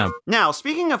 Now,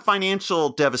 speaking of financial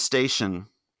devastation,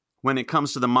 when it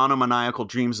comes to the monomaniacal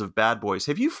dreams of bad boys,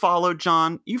 have you followed,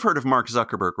 John? You've heard of Mark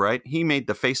Zuckerberg, right? He made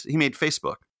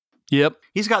Facebook. Yep.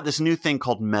 He's got this new thing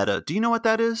called Meta. Do you know what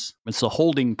that is? It's a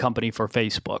holding company for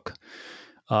Facebook.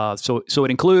 So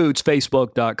it includes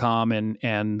Facebook.com and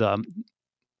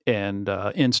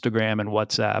Instagram and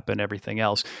WhatsApp and everything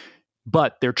else.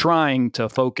 But they're trying to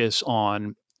focus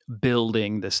on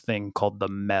building this thing called the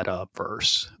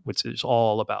metaverse, which is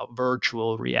all about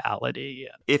virtual reality.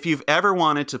 If you've ever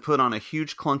wanted to put on a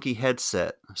huge clunky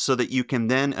headset so that you can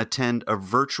then attend a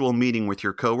virtual meeting with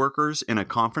your coworkers in a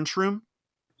conference room,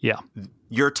 yeah,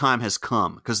 your time has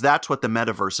come, because that's what the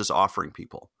metaverse is offering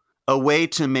people. A way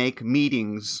to make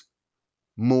meetings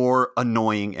more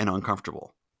annoying and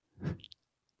uncomfortable.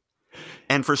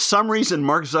 And for some reason,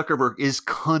 Mark Zuckerberg is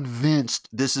convinced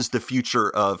this is the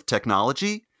future of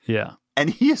technology. Yeah.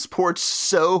 And he has poured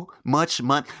so much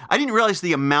money. I didn't realize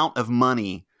the amount of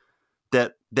money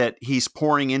that he's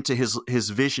pouring into his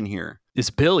vision here. It's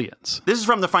billions. This is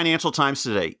from the Financial Times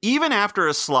today. Even after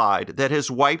a slide that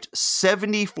has wiped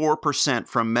 74%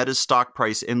 from Meta's stock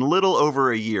price in little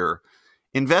over a year,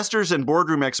 investors and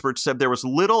boardroom experts said there was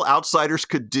little outsiders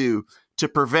could do to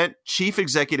prevent Chief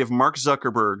Executive Mark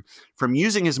Zuckerberg from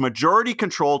using his majority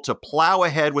control to plow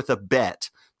ahead with a bet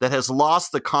that has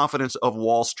lost the confidence of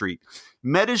Wall Street.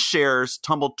 Meta's shares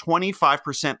tumbled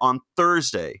 25% on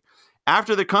Thursday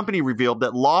after the company revealed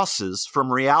that losses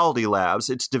from Reality Labs,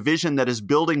 its division that is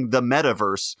building the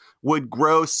metaverse, would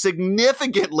grow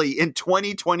significantly in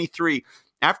 2023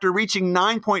 after reaching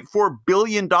 $9.4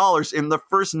 billion in the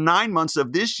first 9 months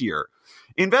of this year.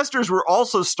 Investors were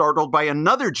also startled by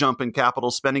another jump in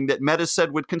capital spending that Meta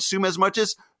said would consume as much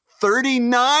as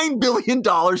 $39 billion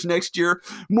next year,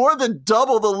 more than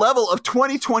double the level of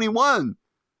 2021.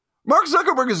 Mark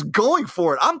Zuckerberg is going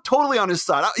for it. I'm totally on his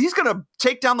side. He's going to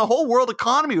take down the whole world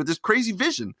economy with this crazy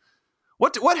vision.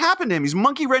 What happened to him? He's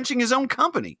monkey wrenching his own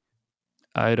company.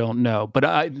 I don't know, but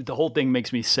the whole thing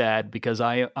makes me sad because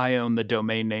I own the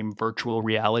domain name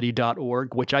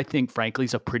virtualreality.org, which I think, frankly,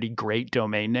 is a pretty great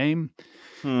domain name.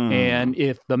 And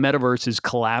if the metaverse is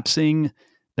collapsing,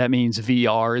 that means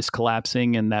VR is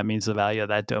collapsing, and that means the value of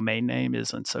that domain name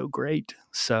isn't so great.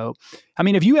 So, I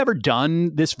mean, have you ever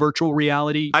done this virtual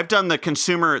reality? I've done the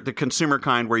consumer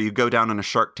kind where you go down in a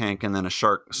shark tank and then a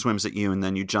shark swims at you and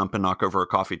then you jump and knock over a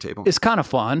coffee table. It's kind of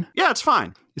fun. Yeah, it's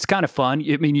fine. It's kind of fun.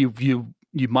 I mean, you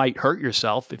might hurt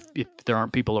yourself if there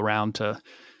aren't people around to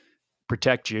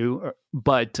protect you.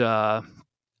 But I'm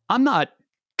not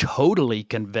totally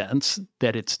convinced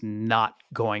that it's not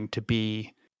going to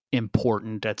be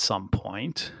important at some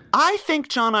point. I think,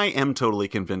 John, I am totally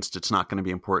convinced it's not going to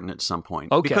be important at some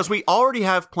point. Okay. Because we already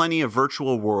have plenty of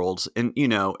virtual worlds and,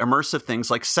 immersive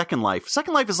things like Second Life.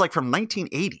 Second Life is like from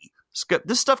 1980.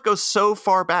 This stuff goes so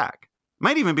far back.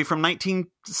 Might even be from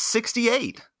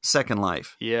 1968, Second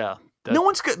Life. Yeah. No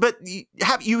one's good, but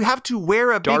you have to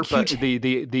wear a DARPA, big,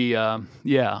 huge...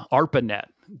 ARPANET.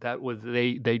 That was,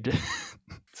 they did...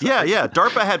 Yeah.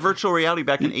 DARPA had virtual reality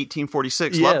back in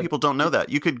 1846. A lot of people don't know that.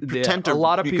 You could pretend a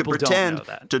lot of people don't know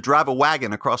that. to drive a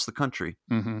wagon across the country.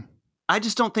 Mm-hmm. I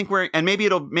just don't think and maybe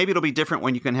it'll be different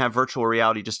when you can have virtual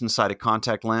reality just inside a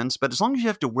contact lens. But as long as you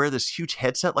have to wear this huge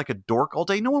headset like a dork all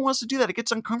day, no one wants to do that. It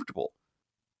gets uncomfortable.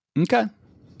 Okay.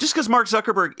 Just because Mark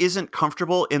Zuckerberg isn't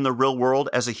comfortable in the real world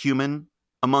as a human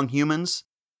among humans,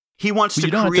 he wants to create...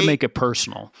 You don't have to make it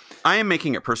personal. I am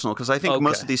making it personal because I think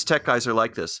most of these tech guys are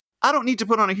like this. I don't need to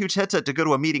put on a huge headset to go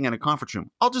to a meeting in a conference room.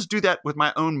 I'll just do that with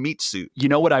my own meat suit. You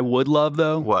know what I would love,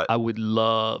 though? What? I would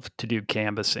love to do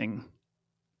canvassing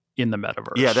in the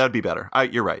metaverse. Yeah, that would be better.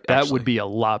 You're right. That would be a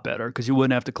lot better because you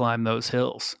wouldn't have to climb those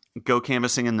hills. Go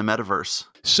canvassing in the metaverse.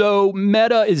 So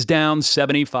Meta is down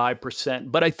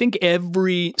 75%, but I think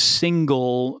every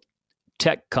single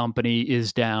tech company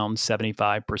is down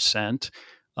 75%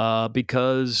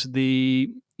 because the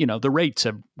rates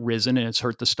have risen and it's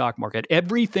hurt the stock market.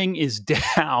 Everything is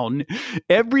down.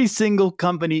 Every single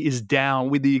company is down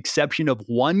with the exception of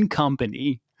one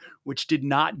company, which did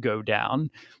not go down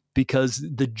because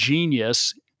the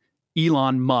genius,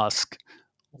 Elon Musk,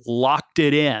 locked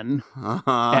it in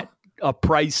at a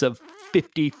price of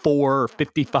 $54 or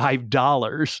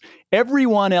 $55.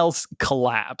 Everyone else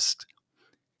collapsed.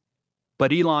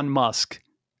 But Elon Musk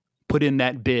put in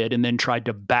that bid and then tried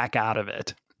to back out of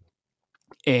it.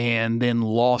 And then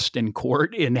lost in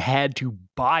court and had to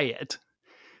buy it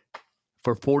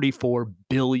for $44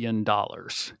 billion.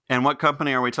 And what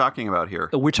company are we talking about here?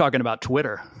 We're talking about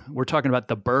Twitter. We're talking about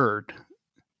the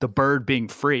bird being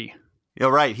free. Yeah,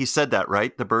 right. He said that,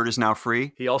 right? The bird is now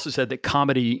free. He also said that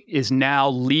comedy is now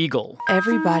legal.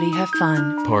 Everybody have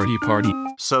fun. Party.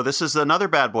 So this is another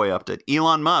bad boy update.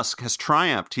 Elon Musk has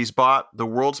triumphed. He's bought the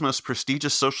world's most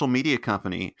prestigious social media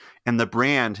company, and the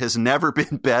brand has never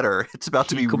been better. It's about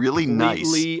to be really nice. He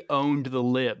completely owned the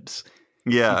libs.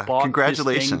 Yeah, he bought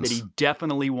congratulations. This thing that he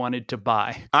definitely wanted to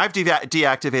buy. I've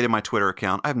deactivated my Twitter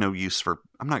account. I have no use for...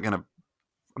 I'm not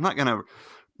gonna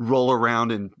roll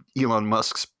around in Elon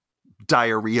Musk's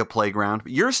diarrhea playground.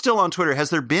 But you're still on Twitter.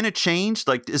 Has there been a change?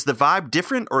 Like, is the vibe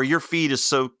different, or your feed is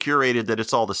so curated that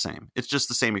it's all the same? It's just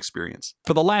the same experience.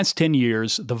 For the last 10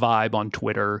 years, the vibe on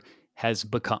Twitter has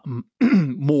become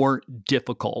more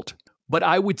difficult. But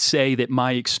I would say that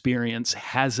my experience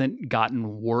hasn't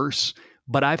gotten worse,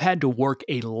 but I've had to work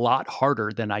a lot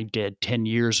harder than I did 10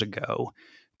 years ago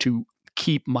to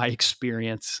keep my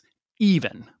experience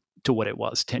even to what it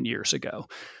was 10 years ago.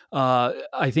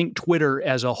 I think Twitter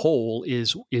as a whole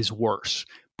is worse.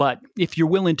 But if you're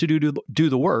willing to do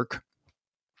the work,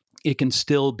 it can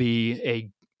still be a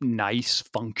nice,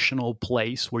 functional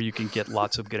place where you can get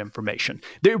lots of good information.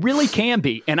 There really can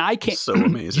be. And I can't. So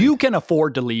amazing. You can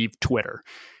afford to leave Twitter.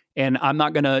 And I'm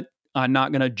not gonna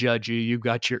judge you. You've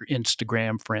got your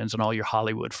Instagram friends and all your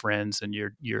Hollywood friends and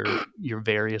your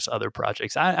various other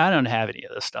projects. I don't have any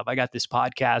of this stuff. I got this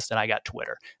podcast and I got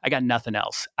Twitter. I got nothing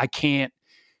else. I can't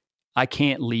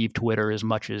leave Twitter as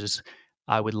much as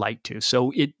I would like to.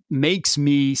 So it makes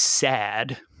me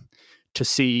sad to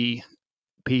see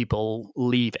people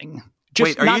leaving.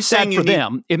 Just Wait, are not you sad saying you for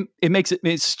need- them.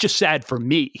 It's just sad for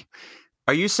me.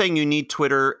 Are you saying you need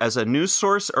Twitter as a news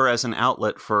source or as an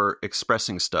outlet for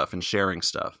expressing stuff and sharing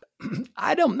stuff?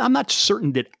 I'm not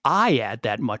certain that I add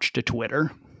that much to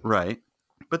Twitter. Right.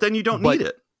 But then you don't need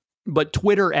it. But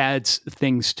Twitter adds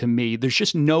things to me. There's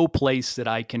just no place that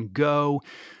I can go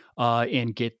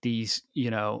and get these,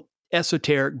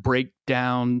 esoteric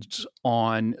breakdowns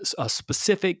on a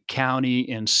specific county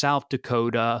in South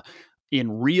Dakota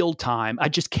in real time. I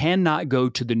just cannot go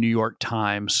to the New York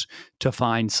Times to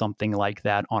find something like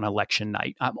that on election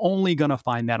night. I'm only going to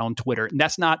find that on Twitter. And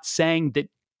that's not saying that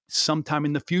sometime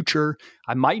in the future,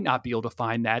 I might not be able to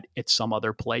find that at some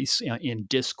other place in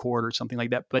Discord or something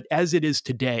like that. But as it is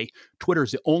today, Twitter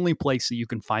is the only place that you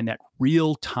can find that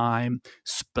real time,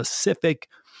 specific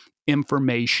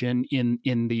information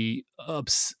in the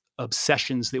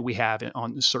obsessions that we have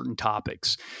on certain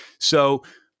topics. So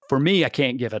for me, I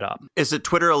can't give it up. Is it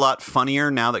Twitter a lot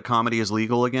funnier now that comedy is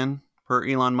legal again for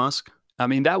Elon Musk? I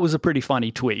mean, that was a pretty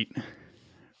funny tweet,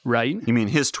 right? You mean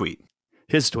his tweet?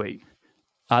 His tweet.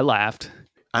 I laughed.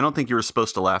 I don't think you were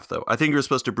supposed to laugh, though. I think you were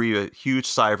supposed to breathe a huge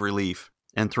sigh of relief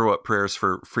and throw up prayers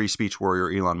for free speech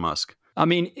warrior Elon Musk. I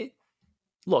mean,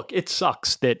 look, it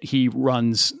sucks that he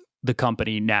runs the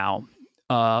company now.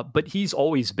 But he's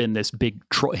always been this big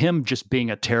him just being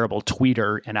a terrible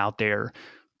tweeter and out there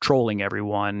trolling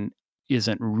everyone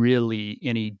isn't really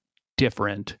any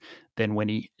different than when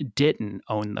he didn't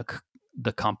own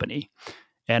the company.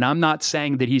 And I'm not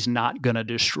saying that he's not going to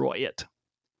destroy it.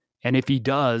 And if he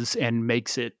does and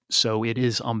makes it so it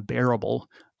is unbearable,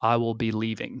 I will be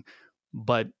leaving.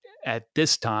 But at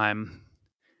this time,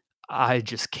 I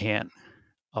just can't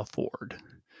afford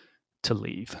to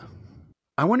leave.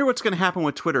 I wonder what's going to happen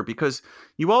with Twitter, because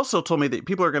you also told me that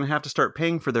people are going to have to start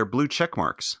paying for their blue check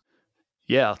marks.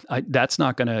 Yeah, that's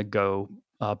not going to go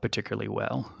particularly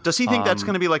well. Does he think that's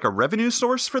going to be like a revenue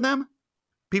source for them?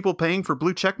 People paying for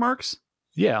blue check marks?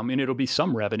 Yeah, I mean, it'll be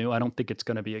some revenue. I don't think it's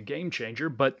going to be a game changer,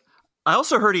 but I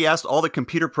also heard he asked all the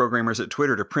computer programmers at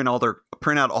Twitter to print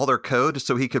out all their code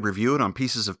so he could review it on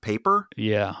pieces of paper.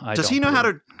 Yeah. Does he know how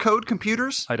to code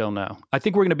computers? I don't know. I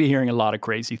think we're going to be hearing a lot of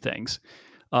crazy things.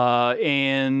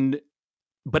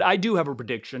 But I do have a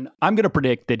prediction. I'm going to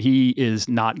predict that he is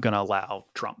not going to allow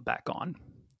Trump back on.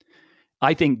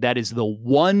 I think that is the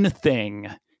one thing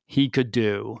he could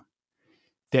do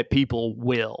that people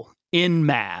will, en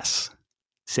masse,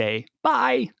 say,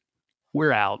 bye,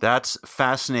 we're out. That's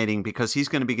fascinating, because he's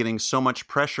going to be getting so much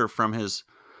pressure from his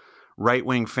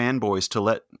right-wing fanboys to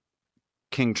let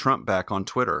King Trump back on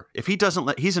Twitter. If he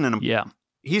doesn't he's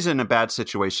in a bad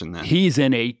situation then. He's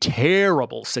in a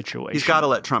terrible situation. He's got to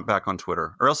let Trump back on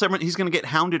Twitter, or else he's going to get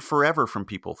hounded forever from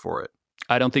people for it.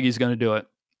 I don't think he's going to do it.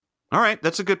 All right,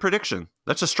 that's a good prediction.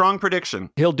 That's a strong prediction.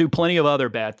 He'll do plenty of other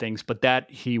bad things, but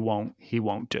that he won't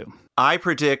do. I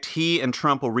predict he and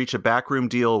Trump will reach a backroom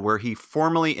deal where he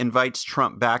formally invites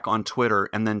Trump back on Twitter,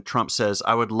 and then Trump says,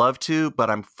 I would love to, but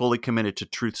I'm fully committed to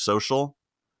Truth Social,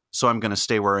 so I'm going to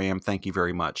stay where I am. Thank you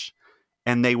very much.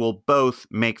 And they will both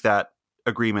make that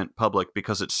agreement public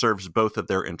because it serves both of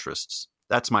their interests.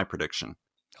 That's my prediction.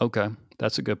 Okay,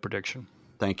 that's a good prediction.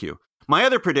 Thank you. My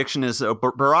other prediction is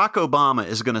Barack Obama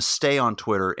is going to stay on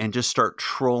Twitter and just start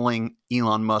trolling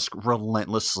Elon Musk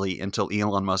relentlessly until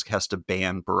Elon Musk has to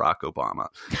ban Barack Obama.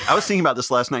 I was thinking about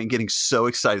this last night and getting so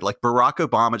excited. Like, Barack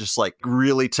Obama just like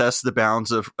really tests the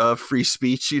bounds of free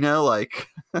speech, like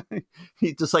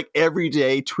he just like every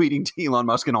day tweeting to Elon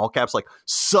Musk in all caps, like,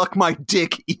 suck my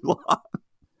dick, Elon.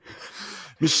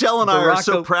 Michelle and I are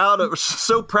so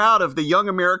proud of the young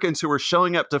Americans who are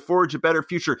showing up to forge a better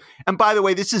future. And by the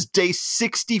way, this is day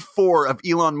 64 of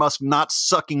Elon Musk not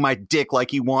sucking my dick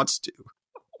like he wants to.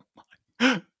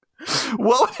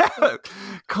 What?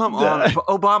 Come on,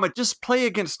 Obama, just play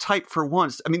against type for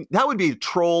once. I mean, that would be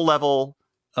troll level.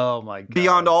 Oh my God.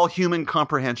 Beyond all human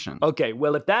comprehension. Okay,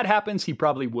 well, if that happens, he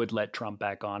probably would let Trump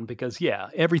back on because,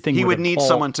 everything he would need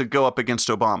someone to go up against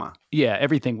Obama. Yeah,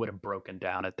 everything would have broken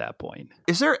down at that point.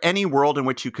 Is there any world in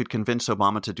which you could convince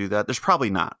Obama to do that? There's probably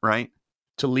not, right?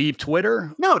 To leave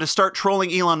Twitter? No, to start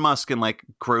trolling Elon Musk in like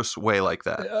gross way like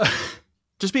that.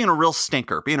 Just being a real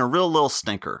stinker, being a real little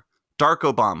stinker. Dark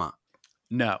Obama.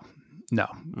 No.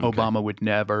 Okay. Obama would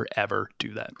never, ever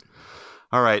do that.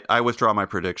 All right, I withdraw my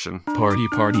prediction. Party.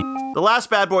 The last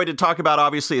bad boy to talk about,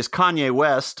 obviously, is Kanye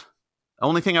West. The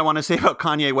only thing I want to say about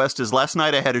Kanye West is last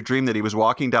night I had a dream that he was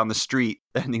walking down the street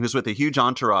and he was with a huge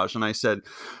entourage. And I said,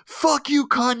 fuck you,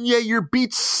 Kanye, your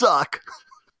beats suck.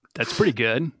 That's pretty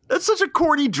good. That's such a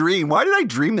corny dream. Why did I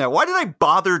dream that? Why did I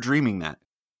bother dreaming that?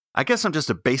 I guess I'm just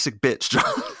a basic bitch, John.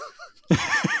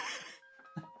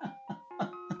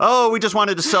 Oh, we just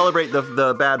wanted to celebrate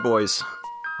the bad boys.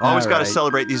 Always got to right.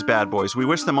 celebrate these bad boys. We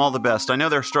wish them all the best. I know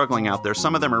they're struggling out there.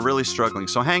 Some of them are really struggling.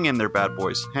 So hang in there, bad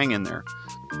boys. Hang in there.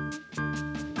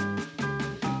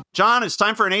 John, it's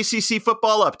time for an ACC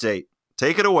football update.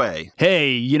 Take it away.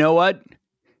 Hey, you know what?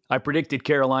 I predicted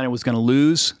Carolina was going to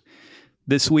lose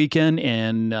this weekend,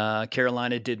 and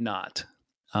Carolina did not.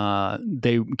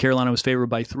 Carolina was favored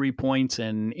by 3 points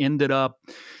and ended up,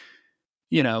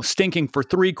 stinking for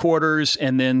 3 quarters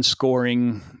and then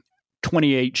scoring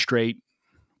 28 straight,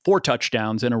 4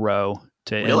 touchdowns in a row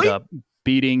to Really? end up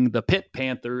beating the Pitt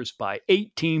Panthers by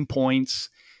 18 points.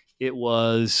 It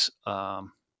was,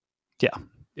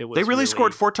 it was. They really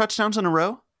scored 4 touchdowns in a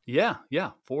row? Yeah,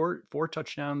 4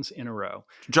 touchdowns in a row.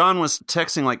 John was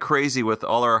texting like crazy with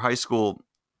all our high school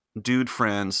dude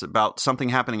friends about something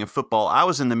happening in football. I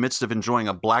was in the midst of enjoying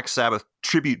a Black Sabbath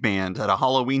tribute band at a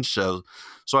Halloween show,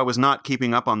 so I was not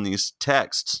keeping up on these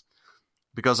texts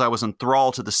because I was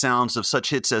enthralled to the sounds of such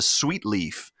hits as Sweet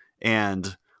Leaf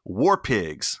and War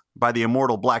Pigs by the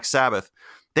immortal Black Sabbath.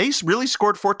 They really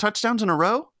scored 4 touchdowns in a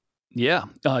row? Yeah.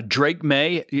 Drake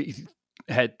May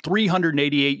had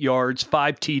 388 yards,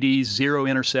 5 TDs, 0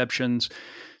 interceptions,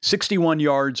 61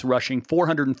 yards rushing,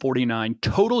 449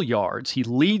 total yards. He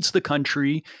leads the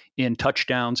country in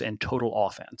touchdowns and total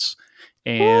offense.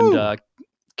 And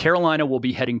Carolina will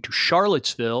be heading to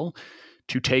Charlottesville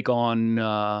to take on,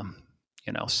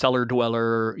 cellar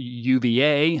dweller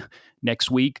UVA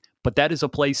next week. But that is a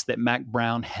place that Mac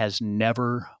Brown has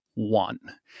never won.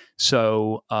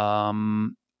 So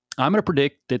I'm going to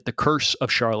predict that the curse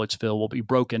of Charlottesville will be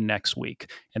broken next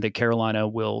week and that Carolina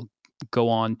will go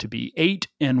on to be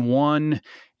 8-1.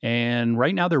 And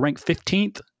right now they're ranked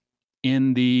 15th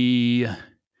in the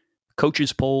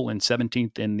coaches poll and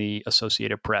 17th in the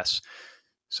Associated Press.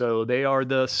 So they are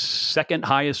the second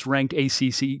highest ranked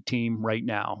ACC team right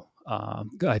now.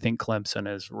 I think Clemson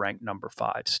is ranked number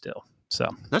 5 still. So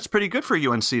that's pretty good for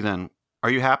UNC then.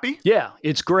 Are you happy? Yeah,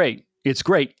 it's great. It's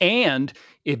great. And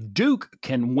if Duke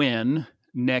can win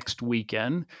next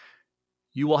weekend,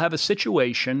 you will have a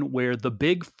situation where the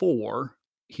Big Four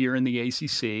here in the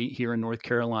ACC, here in North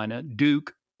Carolina,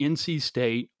 Duke, NC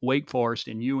State, Wake Forest,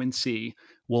 and UNC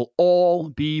will all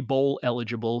be bowl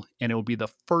eligible, and it will be the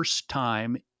first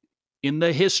time in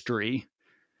the history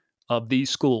of these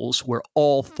schools where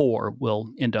all 4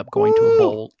 will end up going to a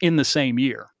bowl in the same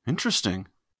year. Interesting.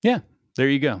 Yeah, there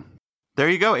you go. There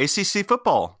you go, ACC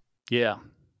football. Yeah,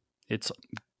 it's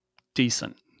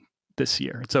decent this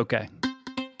year. It's okay.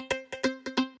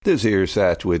 This here's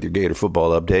Satch with your Gator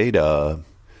football update.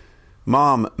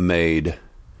 Mom made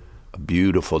a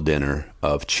beautiful dinner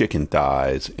of chicken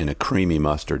thighs in a creamy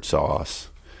mustard sauce,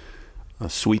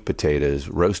 sweet potatoes,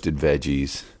 roasted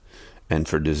veggies, and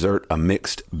for dessert, a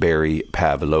mixed berry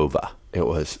pavlova. It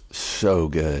was so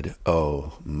good.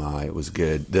 Oh, my, it was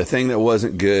good. The thing that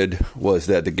wasn't good was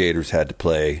that the Gators had to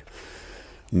play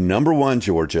number 1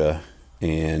 Georgia,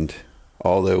 and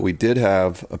although we did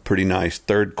have a pretty nice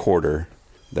third quarter,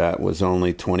 that was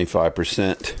only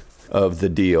 25% of the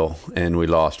deal, and we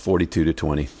lost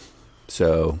 42-20.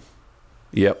 So,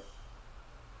 yep,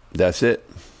 that's it.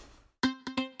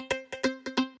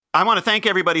 I want to thank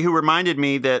everybody who reminded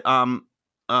me that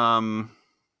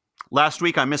last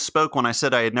week I misspoke when I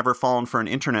said I had never fallen for an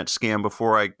internet scam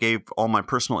before I gave all my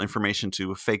personal information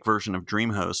to a fake version of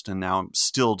DreamHost, and now I'm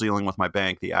still dealing with my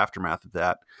bank, the aftermath of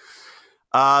that.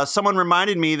 Someone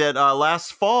reminded me that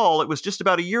last fall, it was just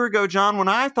about a year ago, John, when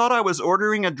I thought I was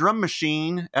ordering a drum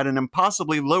machine at an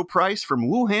impossibly low price from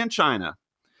Wuhan, China.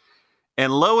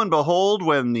 And lo and behold,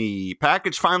 when the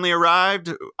package finally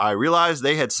arrived, I realized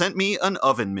they had sent me an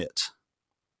oven mitt.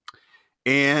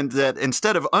 And that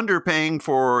instead of underpaying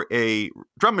for a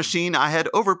drum machine, I had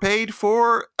overpaid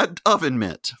for an oven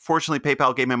mitt. Fortunately,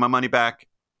 PayPal gave me my money back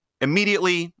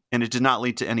immediately, and it did not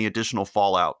lead to any additional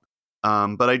fallout.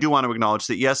 But I do want to acknowledge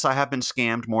that, yes, I have been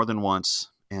scammed more than once,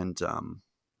 and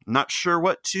not sure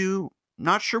what to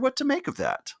make of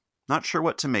that. Not sure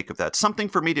what to make of that. Something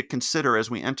for me to consider as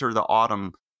we enter the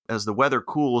autumn, as the weather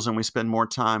cools and we spend more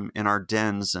time in our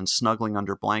dens and snuggling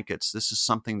under blankets. This is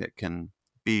something that can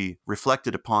be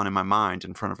reflected upon in my mind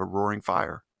in front of a roaring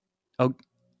fire. Oh,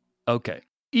 okay.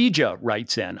 Ija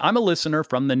writes in, I'm a listener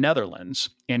from the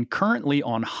Netherlands and currently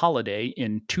on holiday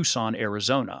in Tucson,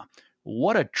 Arizona.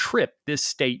 What a trip this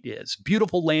state is.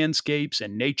 Beautiful landscapes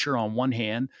and nature on one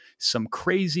hand, some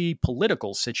crazy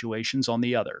political situations on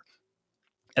the other.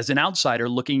 As an outsider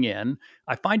looking in,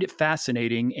 I find it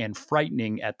fascinating and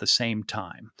frightening at the same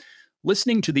time.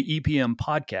 Listening to the EPM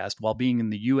podcast while being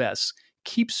in the U.S.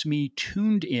 keeps me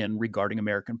tuned in regarding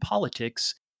American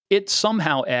politics it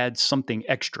somehow adds something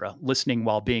extra listening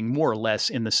while being more or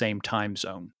less in the same time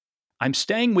zone. I'm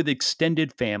staying with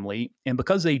extended family, and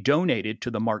because they donated to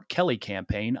the Mark Kelly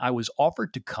campaign, I was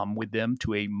offered to come with them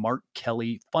to a Mark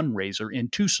Kelly fundraiser in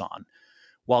Tucson.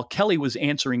 While Kelly was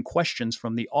answering questions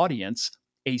from the audience,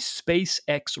 a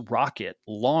SpaceX rocket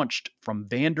launched from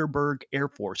Vandenberg Air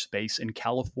Force Base in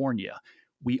California.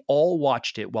 We all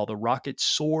watched it while the rocket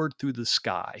soared through the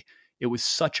sky. It was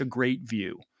such a great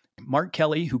view. Mark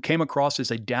Kelly, who came across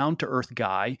as a down-to-earth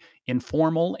guy,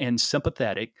 informal and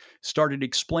sympathetic, started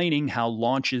explaining how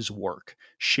launches work,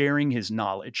 sharing his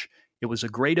knowledge. It was a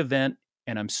great event,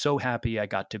 and I'm so happy I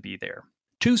got to be there.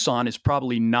 Tucson is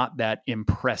probably not that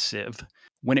impressive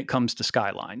when it comes to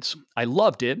skylines. I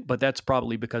loved it, but that's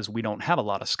probably because we don't have a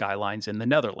lot of skylines in the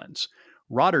Netherlands.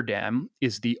 Rotterdam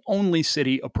is the only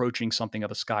city approaching something of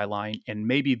a skyline, and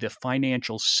maybe the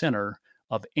financial center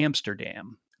of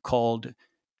Amsterdam, called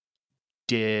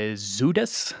De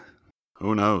Zuidas.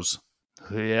 Who knows?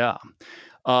 Yeah.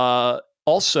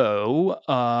 Also,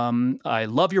 I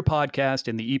love your podcast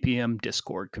and the EPM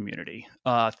Discord community.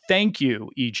 Thank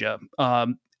you, Ija.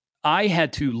 I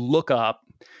had to look up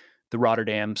the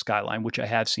Rotterdam skyline, which I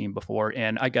have seen before,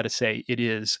 and I got to say, it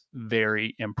is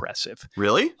very impressive.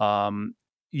 Really?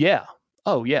 Yeah.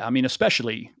 Oh, yeah. I mean,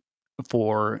 especially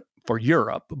for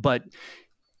Europe, but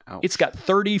it's got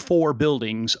 34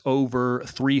 buildings over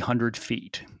 300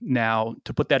 feet. Now,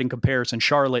 to put that in comparison,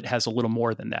 Charlotte has a little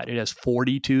more than that. It has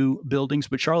 42 buildings,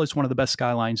 but Charlotte's one of the best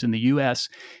skylines in the U.S.,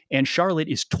 and Charlotte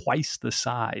is twice the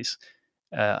size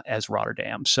as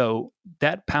Rotterdam. So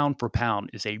that pound for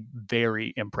pound is a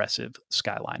very impressive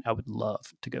skyline. I would love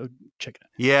to go check it out.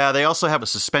 Yeah, they also have a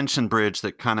suspension bridge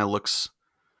that kind of looks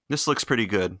pretty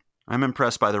good. I'm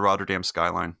impressed by the Rotterdam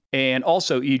skyline. And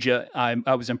also, Ija,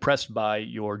 I was impressed by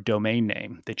your domain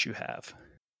name that you have,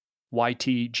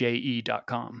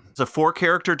 ytje.com. It's a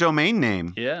 4-character domain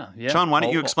name. Yeah. John, why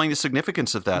don't you explain the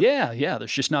significance of that? Yeah.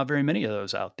 There's just not very many of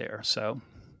those out there. So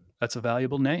that's a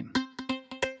valuable name.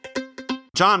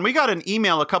 John, we got an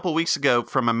email a couple weeks ago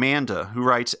from Amanda, who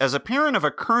writes, as a parent of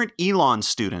a current Elon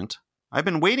student, I've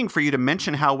been waiting for you to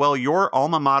mention how well your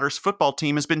alma mater's football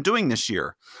team has been doing this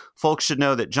year. Folks should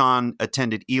know that John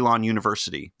attended Elon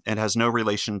University and has no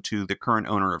relation to the current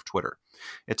owner of Twitter.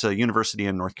 It's a university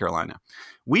in North Carolina.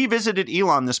 We visited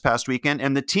Elon this past weekend,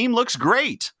 and the team looks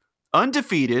great.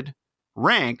 Undefeated,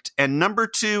 ranked, and number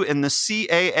 2 in the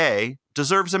CAA.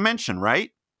 Deserves a mention,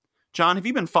 right? John, have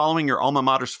you been following your alma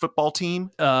mater's football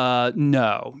team?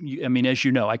 No. I mean, as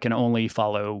you know, I can only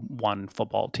follow one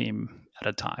football team at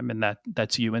a time, and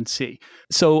that's UNC.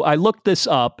 So I looked this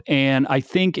up, and I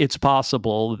think it's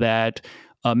possible that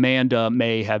Amanda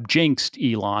may have jinxed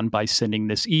Elon by sending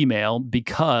this email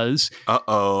because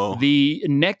the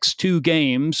next 2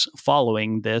 games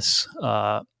following this,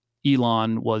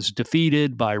 Elon was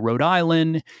defeated by Rhode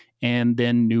Island and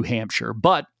then New Hampshire.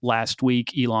 But last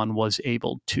week, Elon was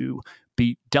able to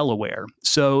beat Delaware.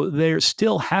 So they're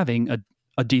still having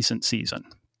a decent season.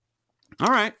 All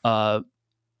right.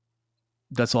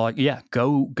 That's all.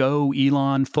 Go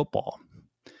Elon football.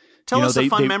 Tell us a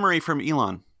fun memory from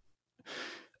Elon.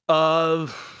 About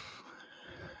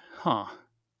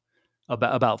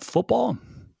football?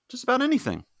 Just about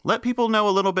anything. Let people know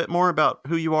a little bit more about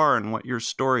who you are and what your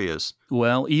story is.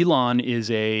 Well, Elon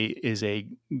is a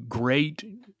great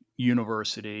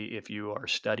university if you are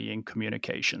studying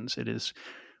communications. It is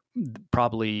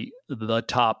probably the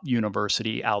top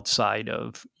university outside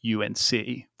of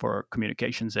UNC for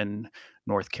communications in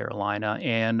North Carolina.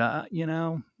 And,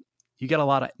 you get a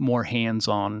lot of more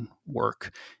hands-on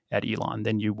work at Elon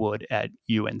than you would at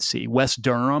UNC. Wes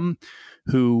Durham,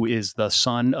 who is the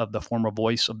son of the former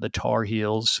voice of the Tar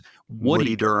Heels,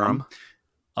 Woody Durham.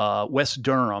 Wes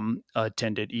Durham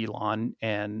attended Elon,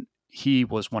 and he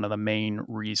was one of the main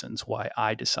reasons why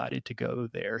I decided to go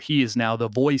there. He is now the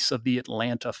voice of the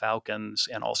Atlanta Falcons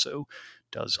and also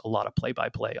does a lot of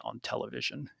play-by-play on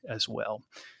television as well.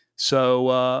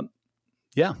 So,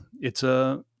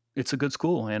 it's a good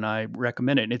school, and I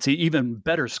recommend it. It's an even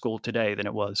better school today than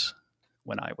it was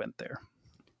when I went there.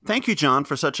 Thank you, John,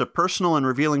 for such a personal and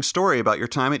revealing story about your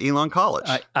time at Elon College.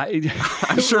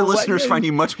 I'm sure well, listeners find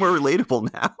you much more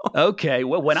relatable now. Okay,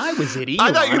 well, when I was at Elon,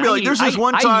 I thought you'd be like, there's this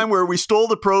one time where we stole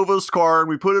the provost car and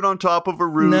we put it on top of a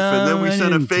roof, and then we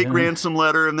sent a fake ransom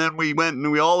letter, and then we went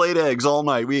and we all ate eggs all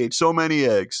night. We ate so many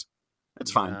eggs.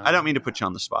 That's fine. I don't mean to put you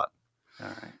on the spot. All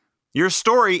right. Your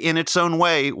story, in its own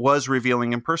way, was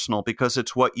revealing and personal because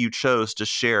it's what you chose to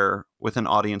share with an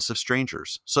audience of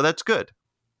strangers. So that's good.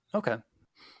 Okay.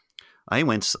 I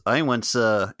went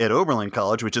at Oberlin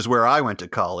College, which is where I went to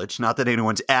college. Not that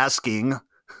anyone's asking.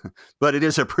 but it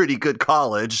is a pretty good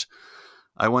college.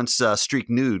 I once streaked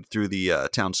nude through the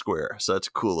town square, so that's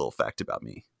a cool little fact about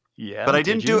me. Yeah, but I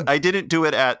didn't do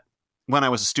it when I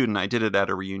was a student. I did it at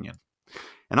a reunion.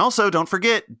 And also, don't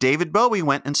forget, David Bowie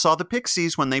went and saw the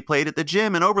Pixies when they played at the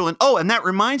gym in Oberlin. Oh, and that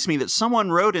reminds me that someone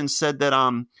wrote and said that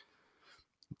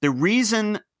the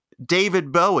reason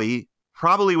David Bowie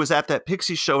probably was at that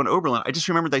Pixies show in Oberlin, I just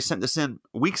remember they sent this in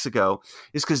weeks ago,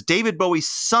 is because David Bowie's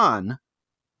son,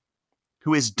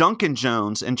 who is Duncan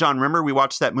Jones, and John, remember we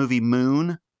watched that movie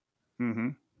Moon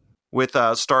with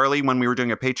Starley when we were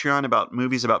doing a Patreon about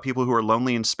movies about people who are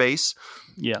lonely in space?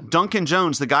 Yeah. Duncan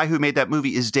Jones, the guy who made that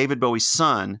movie, is David Bowie's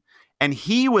son, and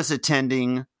he was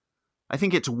attending, I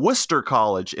think it's Worcester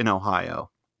College in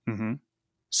Ohio. Mm-hmm.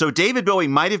 So David Bowie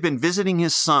might have been visiting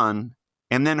his son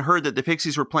and then heard that the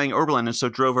Pixies were playing Oberlin and so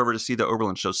drove over to see the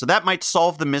Oberlin show. So that might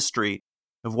solve the mystery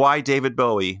of why David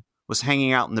Bowie was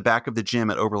hanging out in the back of the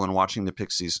gym at Oberlin watching the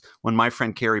Pixies when my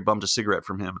friend Carrie bummed a cigarette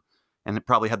from him and it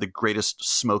probably had the greatest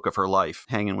smoke of her life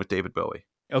hanging with David Bowie.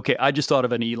 Okay, I just thought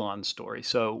of an Elon story.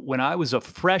 So when I was a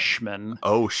freshman...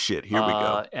 Oh, shit. Here we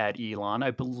go. At Elon,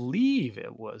 I believe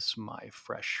it was my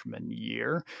freshman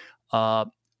year,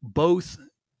 both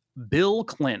Bill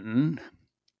Clinton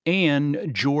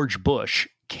and George Bush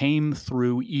came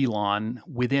through Elon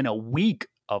within a week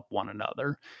of one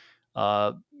another,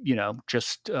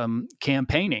 just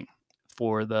campaigning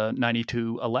for the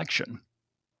 92 election.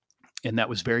 And that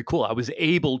was very cool. I was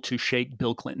able to shake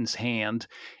Bill Clinton's hand.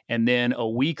 And then a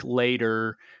week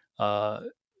later,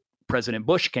 President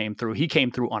Bush came through. He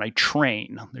came through on a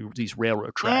train. There were these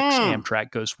railroad tracks. Amtrak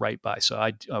goes right by. So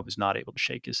I was not able to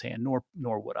shake his hand, nor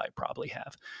would I probably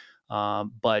have.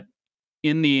 But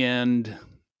in the end,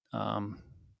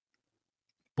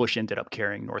 Bush ended up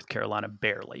carrying North Carolina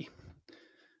barely.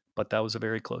 But that was a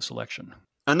very close election.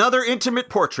 Another intimate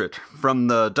portrait from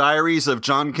the diaries of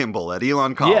John Kimball at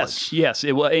Elon College. Yes,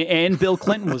 it was, and Bill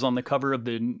Clinton was on the cover of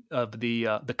the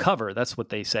cover. That's what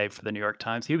they say for the New York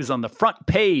Times. He was on the front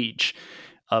page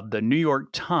of the New York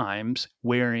Times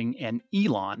wearing an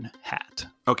Elon hat.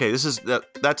 Okay, that's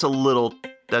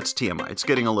TMI. It's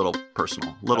getting a little personal,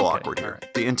 a little awkward here.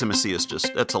 Right. The intimacy is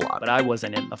that's a lot. But I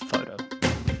wasn't in the photo.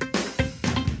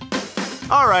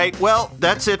 All right, well,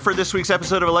 that's it for this week's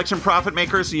episode of Election Profit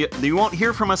Makers. You won't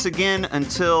hear from us again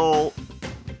until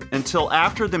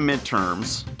after the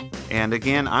midterms. And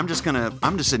again, I'm just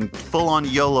in full-on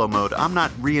YOLO mode. I'm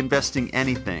not reinvesting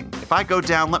anything. If I go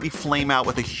down, let me flame out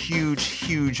with a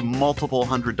huge, multiple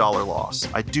 $100 loss.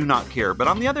 I do not care. But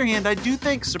on the other hand, I do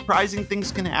think surprising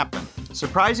things can happen.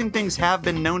 Surprising things have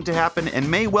been known to happen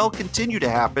and may well continue to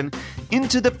happen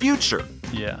into the future.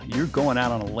 Yeah, you're going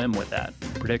out on a limb with that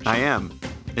prediction. I am.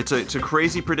 It's a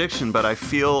crazy prediction, but I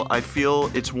feel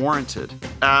it's warranted.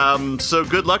 So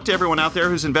good luck to everyone out there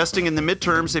who's investing in the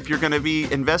midterms. If you're going to be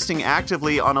investing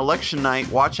actively on election night,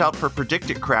 watch out for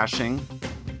predicted crashing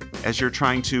as you're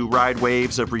trying to ride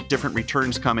waves of different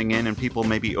returns coming in and people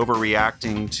maybe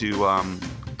overreacting to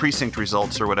precinct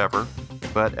results or whatever.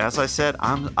 But as I said,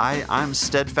 I'm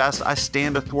steadfast. I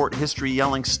stand athwart history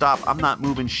yelling, stop. I'm not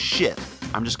moving shit.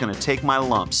 I'm just going to take my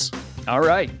lumps. All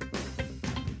right.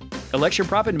 Election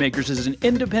Profit Makers is an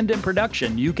independent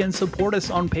production. You can support us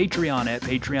on Patreon at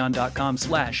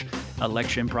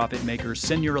patreon.com/Election Profit Makers.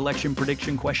 Send your election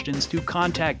prediction questions to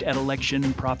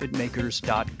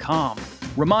contact@electionprofitmakers.com.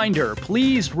 Reminder,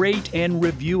 please rate and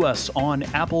review us on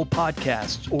Apple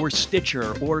Podcasts or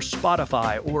Stitcher or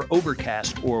Spotify or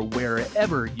Overcast or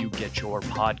wherever you get your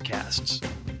podcasts.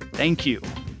 Thank you.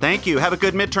 Thank you. Have a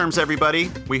good midterms, everybody.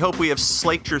 We hope we have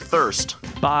slaked your thirst.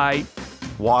 Bye.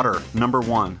 Water, number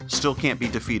one. Still can't be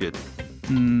defeated.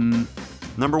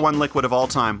 Number one liquid of all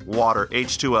time, water,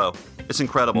 H2O. It's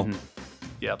incredible. Mm-hmm.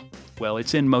 Yep. Well,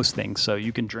 it's in most things, so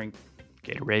you can drink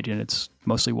Gatorade and it's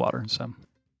mostly water, so...